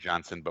about David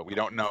Johnson, but we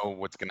don't know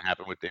what's going to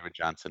happen with David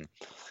Johnson.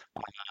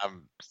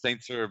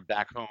 Saints are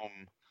back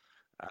home.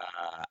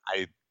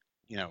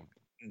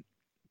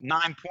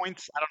 9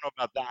 points. I don't know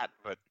about that,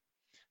 but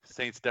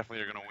Saints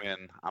definitely are going to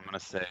win. I'm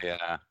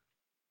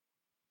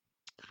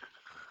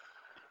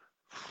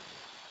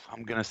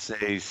going to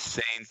say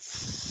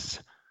Saints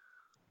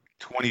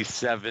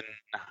 27,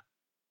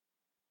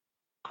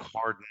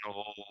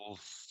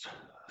 Cardinals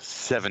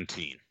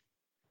 17.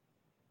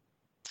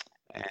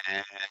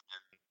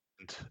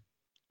 And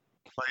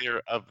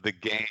player of the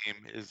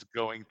game is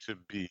going to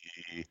be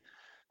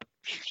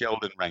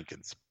Sheldon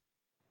Rankins.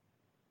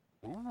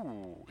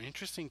 Ooh,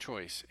 interesting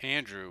choice.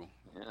 Andrew.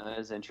 Yeah, that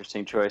is an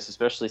interesting choice,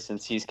 especially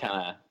since he's kind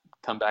of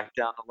come back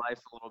down to life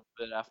a little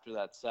bit after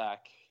that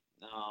sack.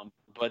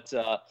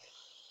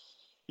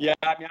 Yeah,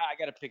 I mean, I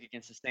got to pick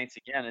against the Saints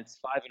again. It's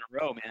 5 in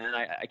a row, man.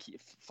 I keep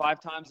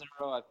 5 times in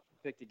a row I've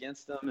picked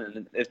against them,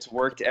 and it's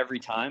worked every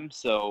time.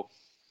 So,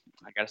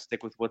 I got to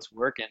stick with what's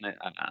working.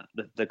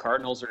 The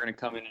Cardinals are going to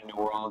come into New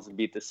Orleans and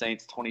beat the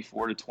Saints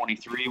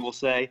 24-23. We'll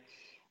say.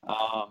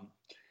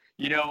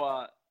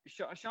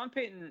 Sean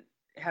Payton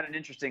had an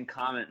interesting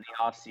comment in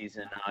the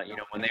offseason.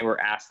 When they were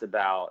asked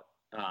about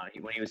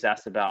when he was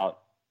asked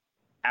about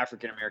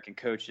African American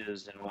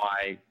coaches and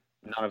why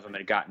none of them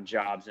had gotten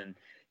jobs, and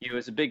it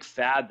was a big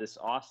fad this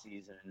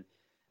offseason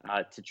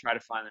to try to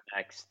find the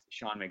next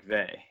Sean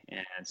McVay.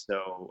 And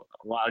so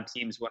a lot of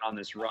teams went on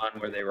this run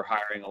where they were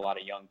hiring a lot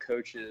of young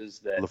coaches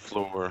that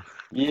LaFleur.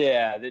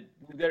 Yeah,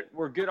 that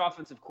were good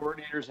offensive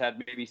coordinators,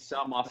 had maybe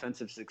some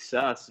offensive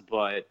success,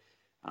 but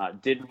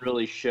didn't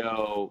really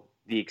show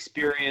the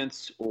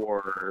experience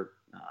or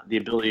the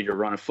ability to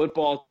run a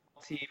football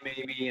team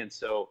maybe. And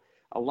so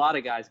a lot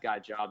of guys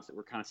got jobs that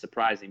were kind of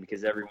surprising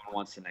because everyone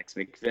wants the next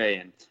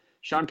McVay. And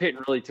Sean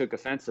Payton really took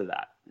offense to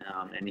that.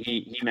 And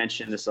he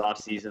mentioned this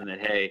offseason that,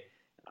 hey,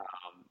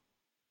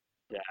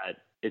 that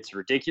it's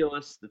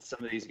ridiculous that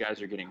some of these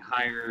guys are getting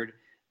hired.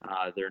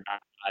 They're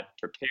not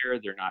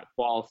prepared. They're not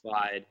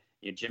qualified.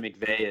 Jim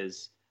McVay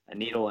is a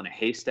needle in a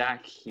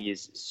haystack. He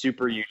is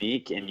super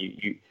unique, and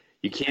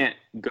you can't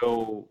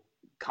go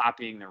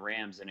copying the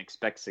Rams and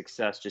expect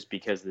success just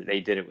because they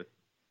did it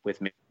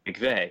with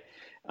McVay.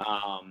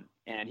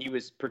 And he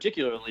was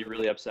particularly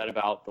really upset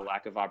about the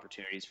lack of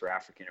opportunities for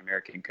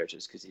African-American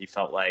coaches because he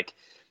felt like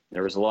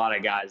there was a lot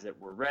of guys that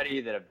were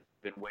ready, that have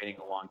been waiting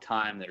a long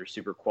time, that are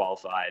super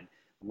qualified,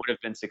 would have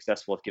been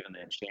successful if given the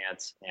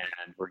chance,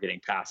 and were getting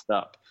passed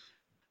up.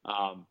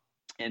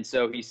 And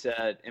so he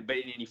said, and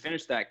he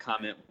finished that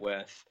comment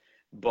with,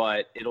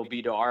 but it'll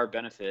be to our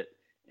benefit,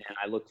 and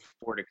I look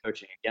forward to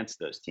coaching against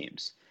those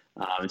teams.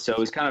 And so it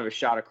was kind of a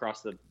shot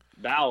across the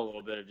bow a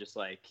little bit of just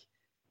like,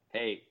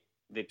 hey,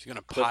 he's going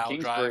to pile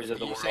drive.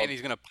 Are you saying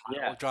he's going to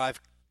pile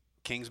drive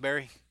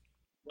Kingsbury?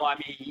 Well, I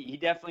mean,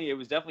 it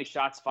was definitely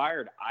shots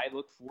fired. I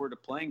look forward to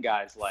playing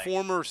guys like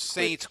former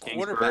Saints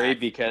quarterback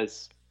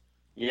because,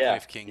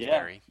 Cliff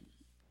Kingsbury.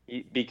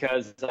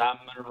 Because I'm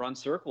going to run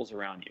circles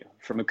around you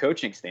from a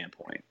coaching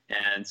standpoint.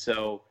 And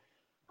so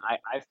I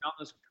found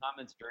those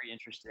comments very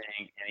interesting,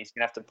 and he's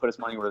going to have to put his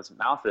money where his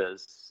mouth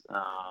is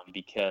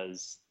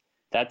because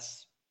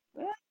that's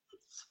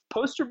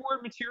poster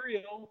board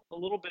material a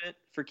little bit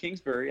for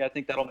Kingsbury. I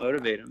think that'll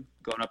motivate him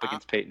going up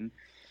against Peyton.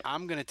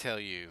 I'm going to tell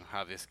you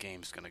how this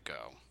game's going to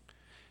go.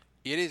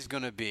 It is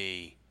going to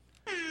be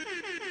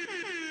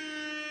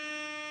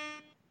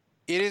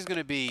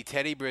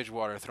Teddy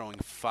Bridgewater throwing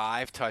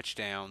 5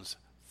 touchdowns,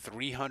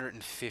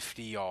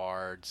 350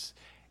 yards,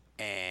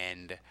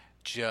 and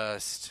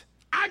just...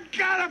 I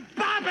gotta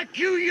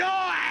barbecue your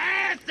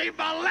ass in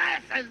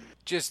molasses!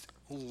 Just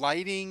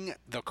lighting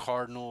the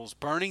Cardinals,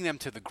 burning them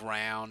to the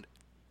ground.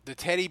 The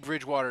Teddy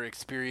Bridgewater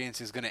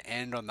experience is going to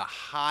end on the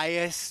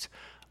highest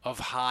of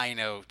high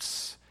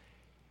notes.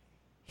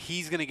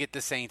 He's going to get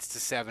the Saints to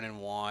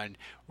 7-1.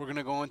 We're going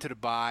to go into the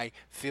bye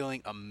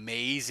feeling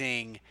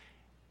amazing,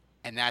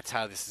 and that's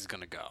how this is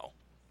going to go.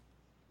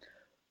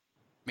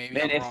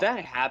 Man, if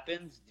that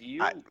happens, do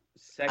you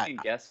second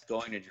guess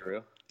going to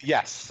Drew?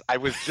 Yes, I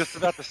was just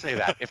about to say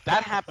that. If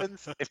that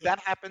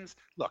happens,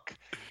 look,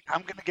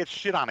 I'm going to get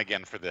shit on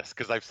again for this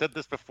because I've said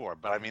this before.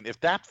 But, I mean, if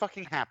that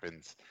fucking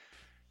happens,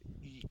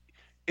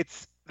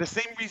 it's the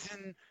same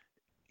reason,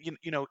 if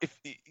you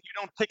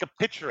don't take a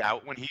pitcher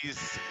out when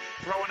he's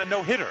throwing a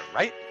no-hitter,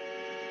 right?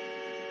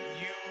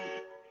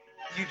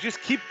 You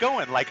just keep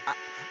going. Like,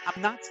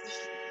 I'm not –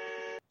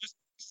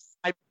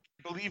 I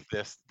believe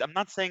this. I'm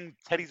not saying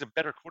Teddy's a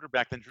better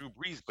quarterback than Drew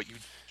Brees, but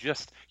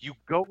you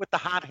go with the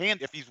hot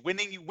hand. If he's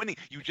winning, you winning.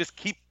 You just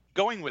keep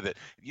going with it.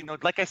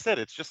 Like I said,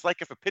 it's just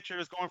like if a pitcher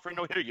is going for a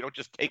no-hitter, you don't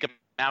just take him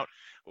out,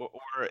 or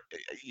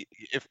you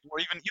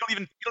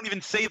don't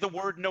even say the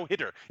word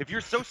no-hitter. If you're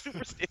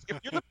if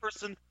you're the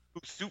person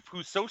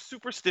who's so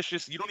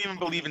superstitious, you don't even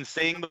believe in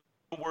saying the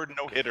word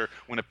no-hitter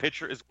when a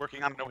pitcher is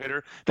working on a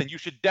no-hitter, then you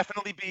should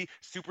definitely be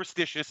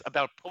superstitious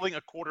about pulling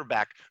a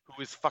quarterback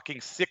who is fucking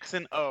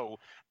 6-0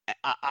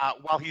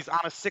 while he's on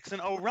a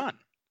 6-0 run.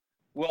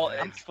 Well,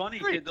 it's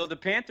funny though. The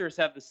Panthers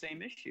have the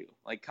same issue.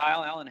 Like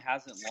Kyle Allen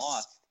hasn't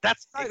lost.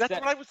 That's right. That's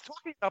what I was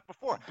talking about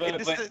before.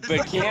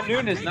 But Cam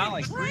Newton is not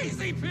like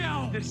crazy,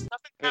 Bill. This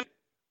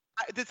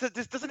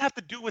doesn't have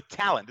to do with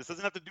talent. This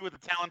doesn't have to do with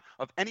the talent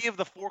of any of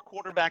the 4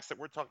 quarterbacks that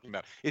we're talking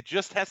about. It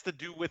just has to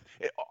do with,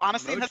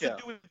 honestly, it has to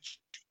do with,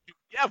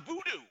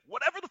 voodoo.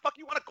 Whatever the fuck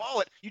you want to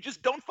call it. You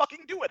just don't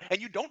fucking do it, and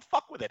you don't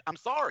fuck with it. I'm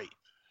sorry.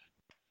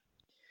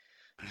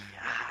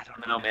 I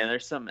don't know, man.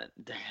 There's some.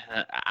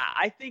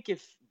 I think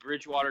if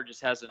Bridgewater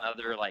just has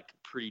another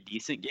pretty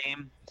decent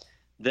game,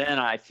 then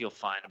I feel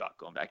fine about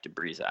going back to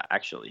Brees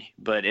actually.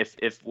 But if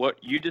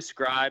what you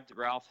described,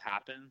 Ralph,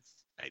 happens,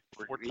 he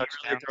really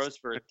throws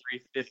for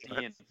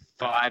 350 and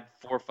 4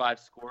 or 5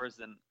 scores,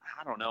 then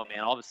I don't know, man.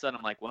 All of a sudden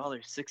I'm like, well, they're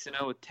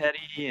 6-0 with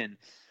Teddy, and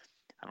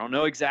I don't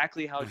know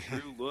exactly how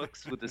Drew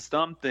looks with the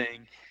stump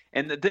thing.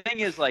 And the thing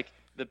is,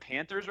 the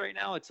Panthers right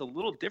now, it's a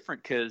little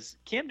different because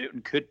Cam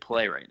Newton could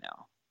play right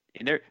now.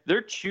 And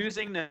they're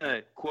choosing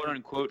to,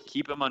 quote-unquote,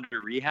 keep him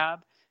under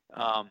rehab.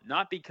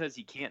 not because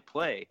he can't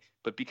play,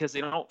 but because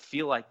they don't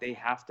feel like they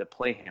have to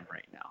play him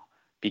right now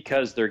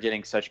because they're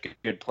getting such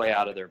good play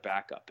out of their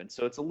backup. And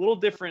so it's a little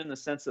different in the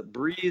sense that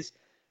Breeze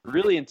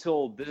really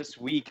until this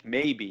week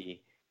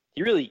maybe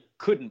he really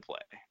couldn't play,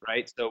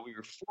 right? So we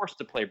were forced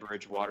to play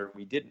Bridgewater, and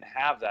we didn't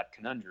have that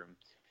conundrum.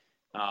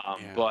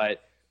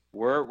 But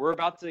we're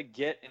about to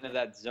get into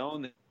that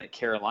zone that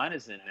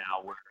Carolina's in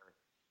now, where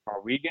are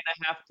we going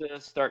to have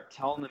to start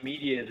telling the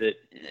media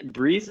that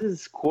Breeze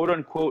is quote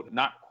unquote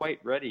not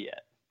quite ready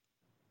yet?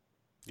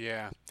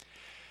 Yeah.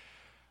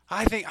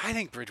 I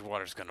think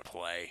Bridgewater's going to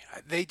play.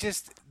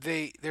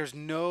 There's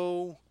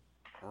no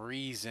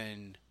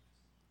reason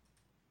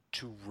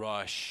to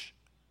rush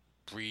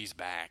Breeze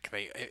back.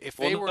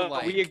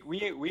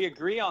 We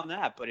agree on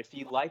that, but if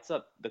he lights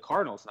up the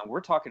Cardinals, now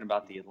we're talking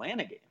about the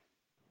Atlanta game.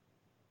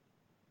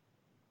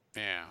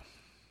 Yeah.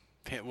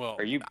 Well,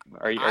 are you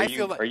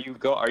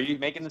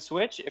making the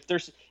switch?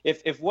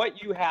 If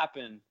what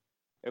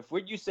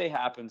you say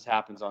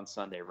happens on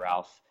Sunday,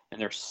 Ralph,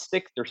 and they're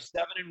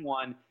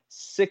 7-1,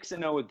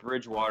 6-0 with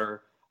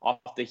Bridgewater off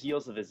the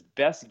heels of his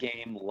best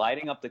game,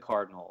 lighting up the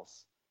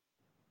Cardinals.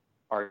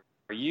 Are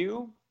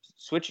you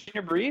switching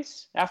to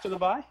Breeze after the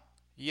bye?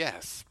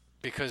 Yes,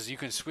 because you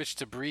can switch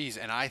to Breeze,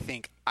 and I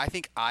think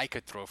I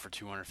could throw for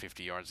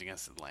 250 yards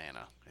against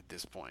Atlanta at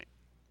this point.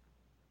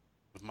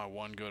 With my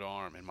one good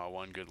arm and my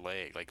one good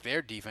leg. Like,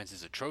 their defense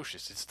is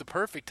atrocious. It's the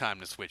perfect time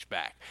to switch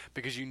back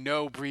because you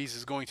know Breeze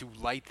is going to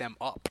light them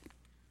up.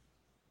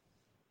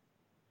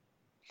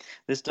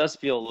 This does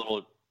feel a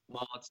little,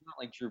 well, it's not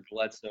like Drew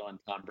Bledsoe and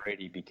Tom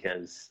Brady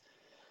because,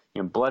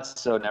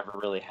 Bledsoe never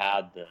really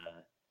had the,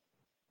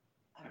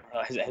 I don't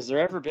know, has there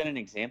ever been an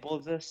example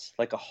of this?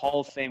 Like a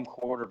Hall of Fame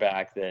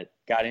quarterback that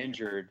got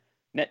injured,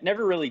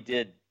 never really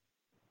did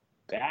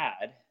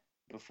bad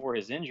before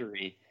his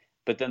injury,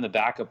 but then the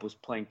backup was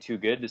playing too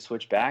good to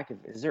switch back.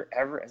 Has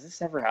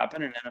this ever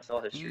happened in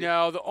NFL history?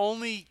 No, the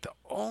only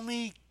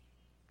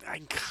I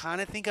can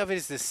kind of think of it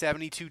as the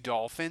 72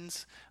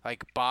 Dolphins.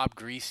 Like Bob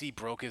Greasy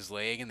broke his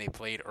leg and they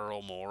played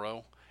Earl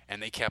Morrow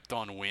and they kept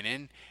on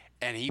winning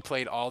and he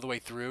played all the way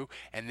through.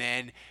 And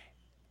then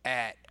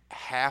at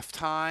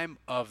halftime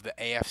of the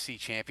AFC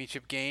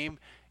Championship game,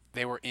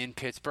 they were in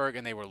Pittsburgh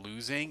and they were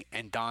losing,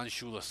 and Don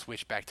Shula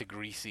switched back to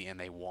Greasy and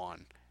they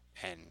won.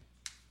 And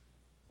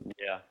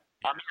yeah.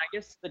 I mean, I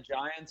guess the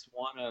Giants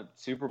won a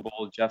Super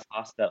Bowl. Jeff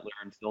Hostetler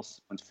and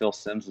when Phil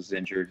Simms was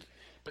injured.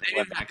 But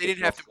they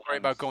didn't have to worry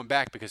about going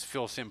back because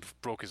Phil Simms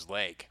broke his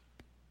leg.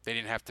 They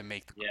didn't have to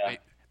make the I mean,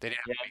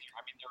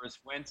 there was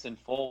Wentz and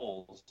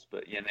Foles,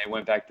 but they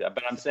went back to.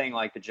 But I'm saying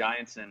like the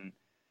Giants and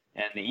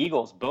the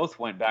Eagles both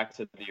went back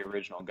to the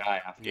original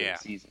guy after the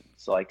season.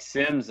 So like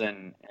Simms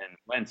and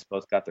Wentz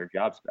both got their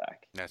jobs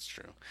back. That's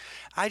true.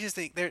 I just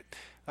think they're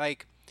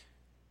like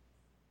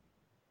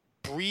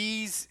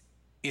Breeze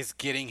is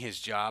getting his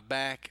job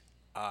back,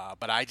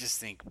 but I just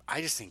think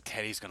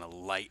Teddy's going to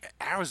light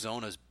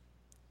Arizona's.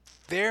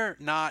 They're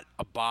not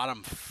a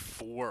bottom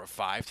 4 or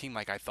 5 team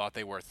like I thought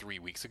they were 3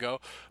 weeks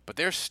ago, but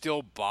they're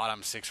still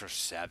bottom 6 or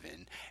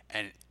 7,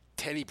 and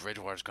Teddy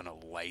Bridgewater's going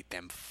to light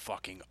them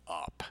fucking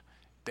up.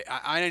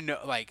 I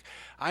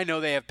know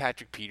they have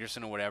Patrick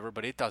Peterson or whatever,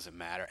 but it doesn't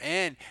matter.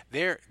 And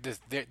the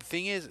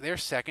thing is, their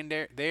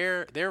secondary,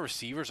 their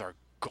receivers are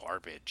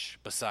garbage.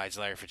 Besides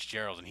Larry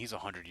Fitzgerald, and he's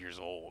 100 years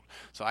old.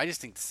 So I just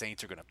think the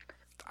Saints are gonna.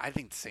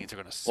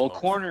 Well,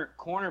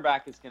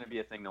 cornerback is going to be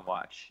a thing to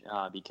watch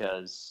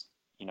because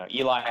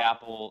Eli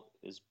Apple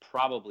is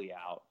probably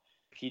out.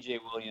 P.J.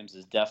 Williams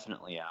is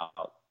definitely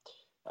out.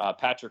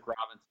 Patrick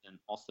Robinson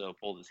also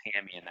pulled his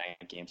hammy in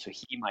that game, so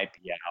he might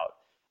be out.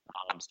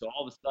 So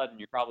all of a sudden,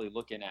 you're probably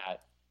looking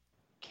at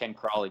Ken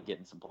Crawley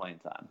getting some playing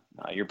time.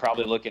 You're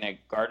probably looking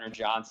at Gardner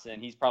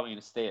Johnson. He's probably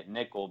going to stay at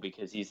nickel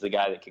because he's the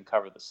guy that can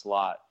cover the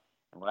slot.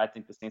 And what I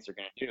think the Saints are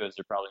going to do is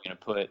they're probably going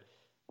to put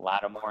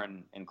Lattimore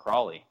and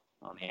Crawley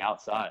on the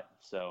outside.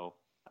 So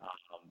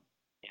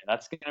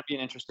that's going to be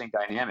an interesting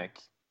dynamic.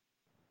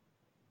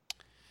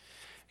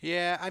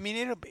 Yeah, I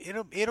mean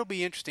it'll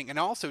be interesting, and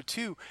also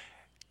too,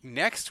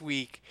 next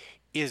week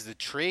is the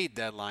trade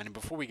deadline. And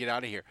before we get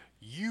out of here,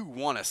 you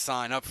want to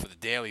sign up for the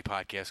daily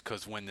podcast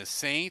because when the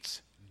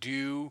Saints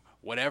do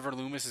whatever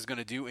Loomis is going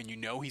to do, and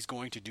he's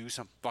going to do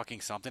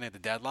something at the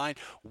deadline,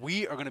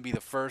 we are going to be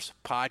the first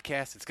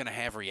podcast that's going to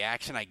have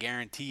reaction. I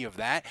guarantee you of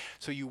that.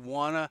 So you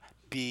want to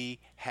be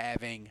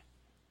having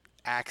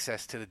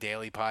access to the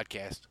daily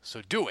podcast.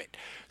 So do it.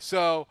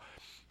 So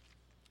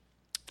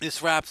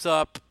this wraps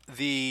up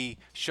the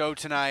show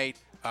tonight.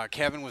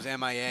 Kevin was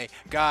MIA.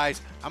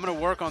 Guys, I'm going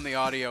to work on the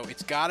audio.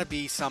 It's got to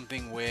be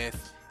something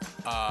with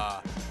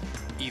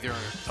either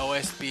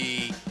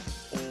OSB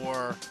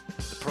or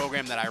the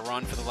program that I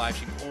run for the live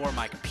stream or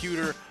my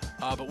computer.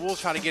 But we'll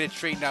try to get it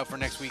straightened out for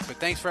next week. But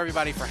thanks for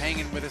everybody for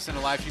hanging with us in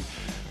the live stream.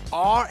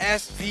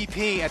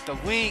 RSVP at the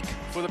link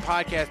for the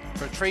podcast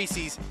for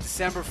Tracy's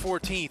December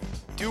 14th.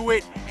 Do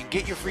it and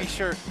get your free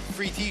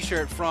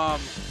t-shirt from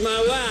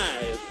my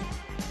wife.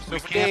 So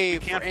for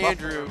Dave, for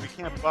Andrew. We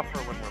can't buffer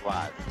when we're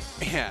live.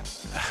 Yeah.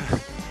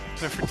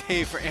 For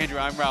Dave, for Andrew,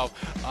 I'm Ralph.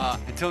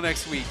 Until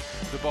next week,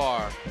 the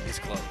bar is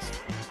closed.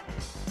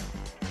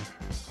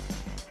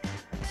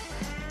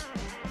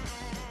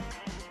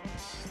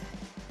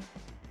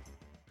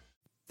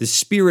 The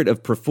spirit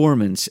of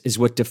performance is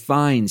what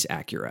defines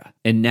Acura.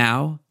 And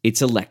now,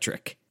 it's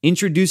electric.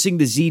 Introducing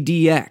the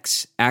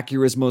ZDX,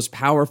 Acura's most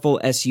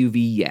powerful SUV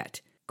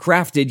yet.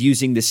 Crafted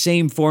using the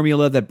same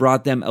formula that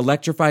brought them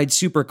electrified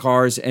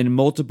supercars and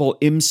multiple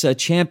IMSA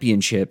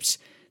championships,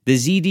 the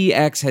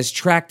ZDX has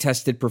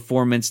track-tested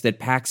performance that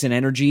packs an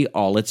energy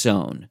all its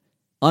own.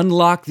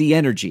 Unlock the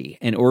energy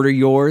and order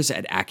yours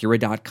at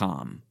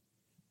Acura.com.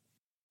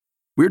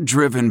 We're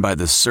driven by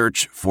the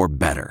search for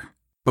better.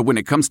 But when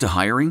it comes to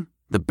hiring,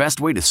 the best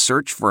way to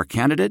search for a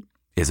candidate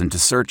isn't to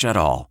search at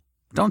all.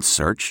 Don't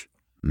search.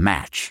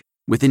 Match.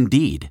 With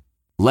Indeed.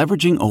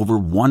 Leveraging over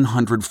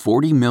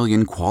 140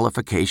 million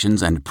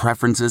qualifications and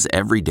preferences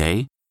every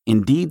day,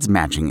 Indeed's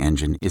matching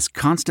engine is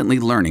constantly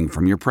learning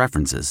from your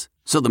preferences.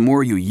 So the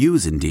more you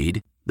use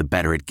Indeed, the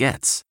better it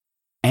gets.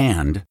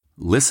 And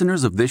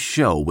listeners of this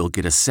show will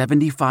get a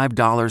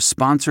 $75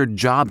 sponsored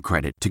job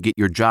credit to get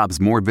your jobs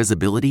more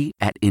visibility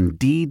at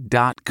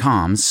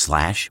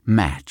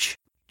Indeed.com/match.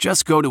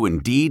 Just go to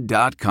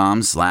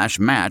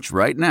Indeed.com/match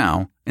right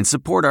now and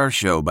support our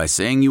show by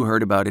saying you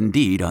heard about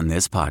Indeed on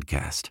this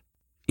podcast.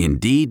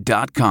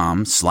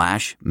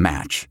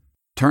 Indeed.com/match.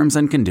 Terms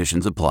and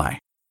conditions apply.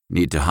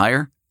 Need to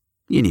hire?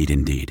 You need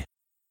Indeed.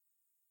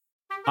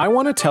 I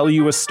want to tell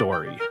you a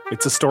story.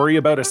 It's a story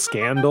about a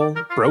scandal,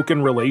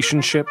 broken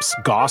relationships,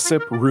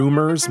 gossip,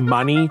 rumors,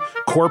 money,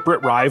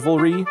 corporate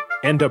rivalry,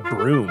 and a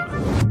broom.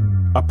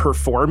 A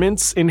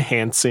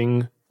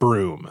performance-enhancing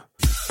broom.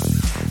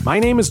 My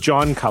name is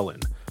John Cullen.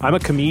 I'm a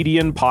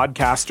comedian,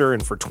 podcaster,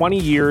 and for 20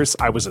 years,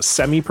 I was a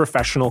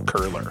semi-professional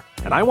curler.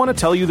 And I want to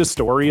tell you the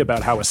story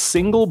about how a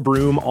single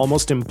broom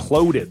almost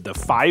imploded the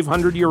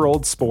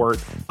 500-year-old sport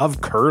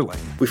of curling.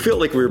 We feel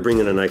like we were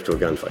bringing a knife to a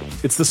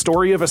gunfight. It's the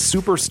story of a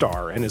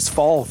superstar and his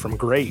fall from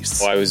grace.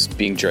 Well, I was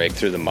being dragged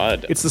through the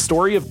mud. It's the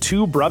story of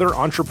two brother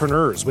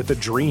entrepreneurs with a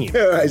dream.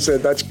 I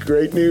said, that's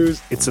great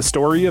news. It's a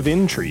story of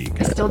intrigue.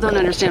 I still don't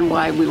understand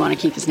why we want to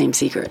keep his name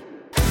secret.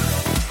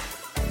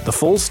 The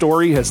full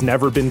story has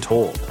never been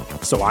told,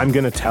 so I'm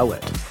going to tell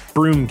it.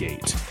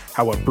 Broomgate,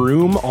 how a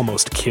broom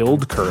almost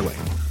killed curling.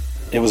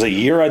 It was a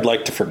year I'd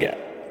like to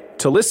forget.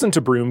 To listen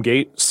to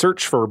Broomgate,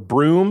 search for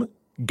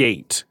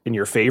Broomgate in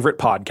your favorite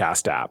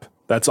podcast app.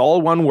 That's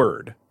all one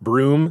word,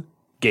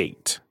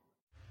 Broomgate.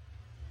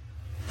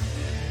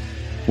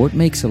 What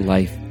makes a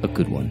life a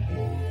good one?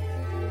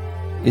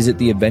 Is it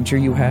the adventure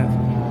you have?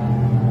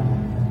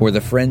 Or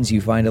the friends you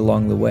find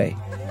along the way?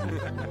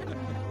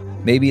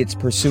 Maybe it's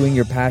pursuing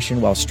your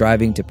passion while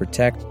striving to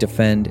protect,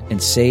 defend,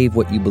 and save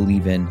what you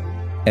believe in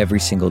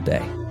every single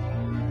day.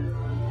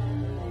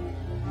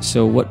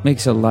 So what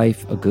makes a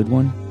life a good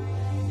one?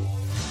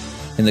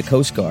 In the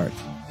Coast Guard,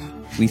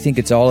 we think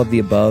it's all of the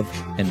above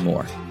and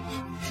more.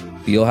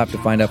 But you'll have to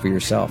find out for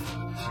yourself.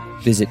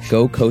 Visit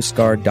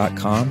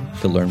gocoastguard.com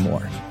to learn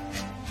more.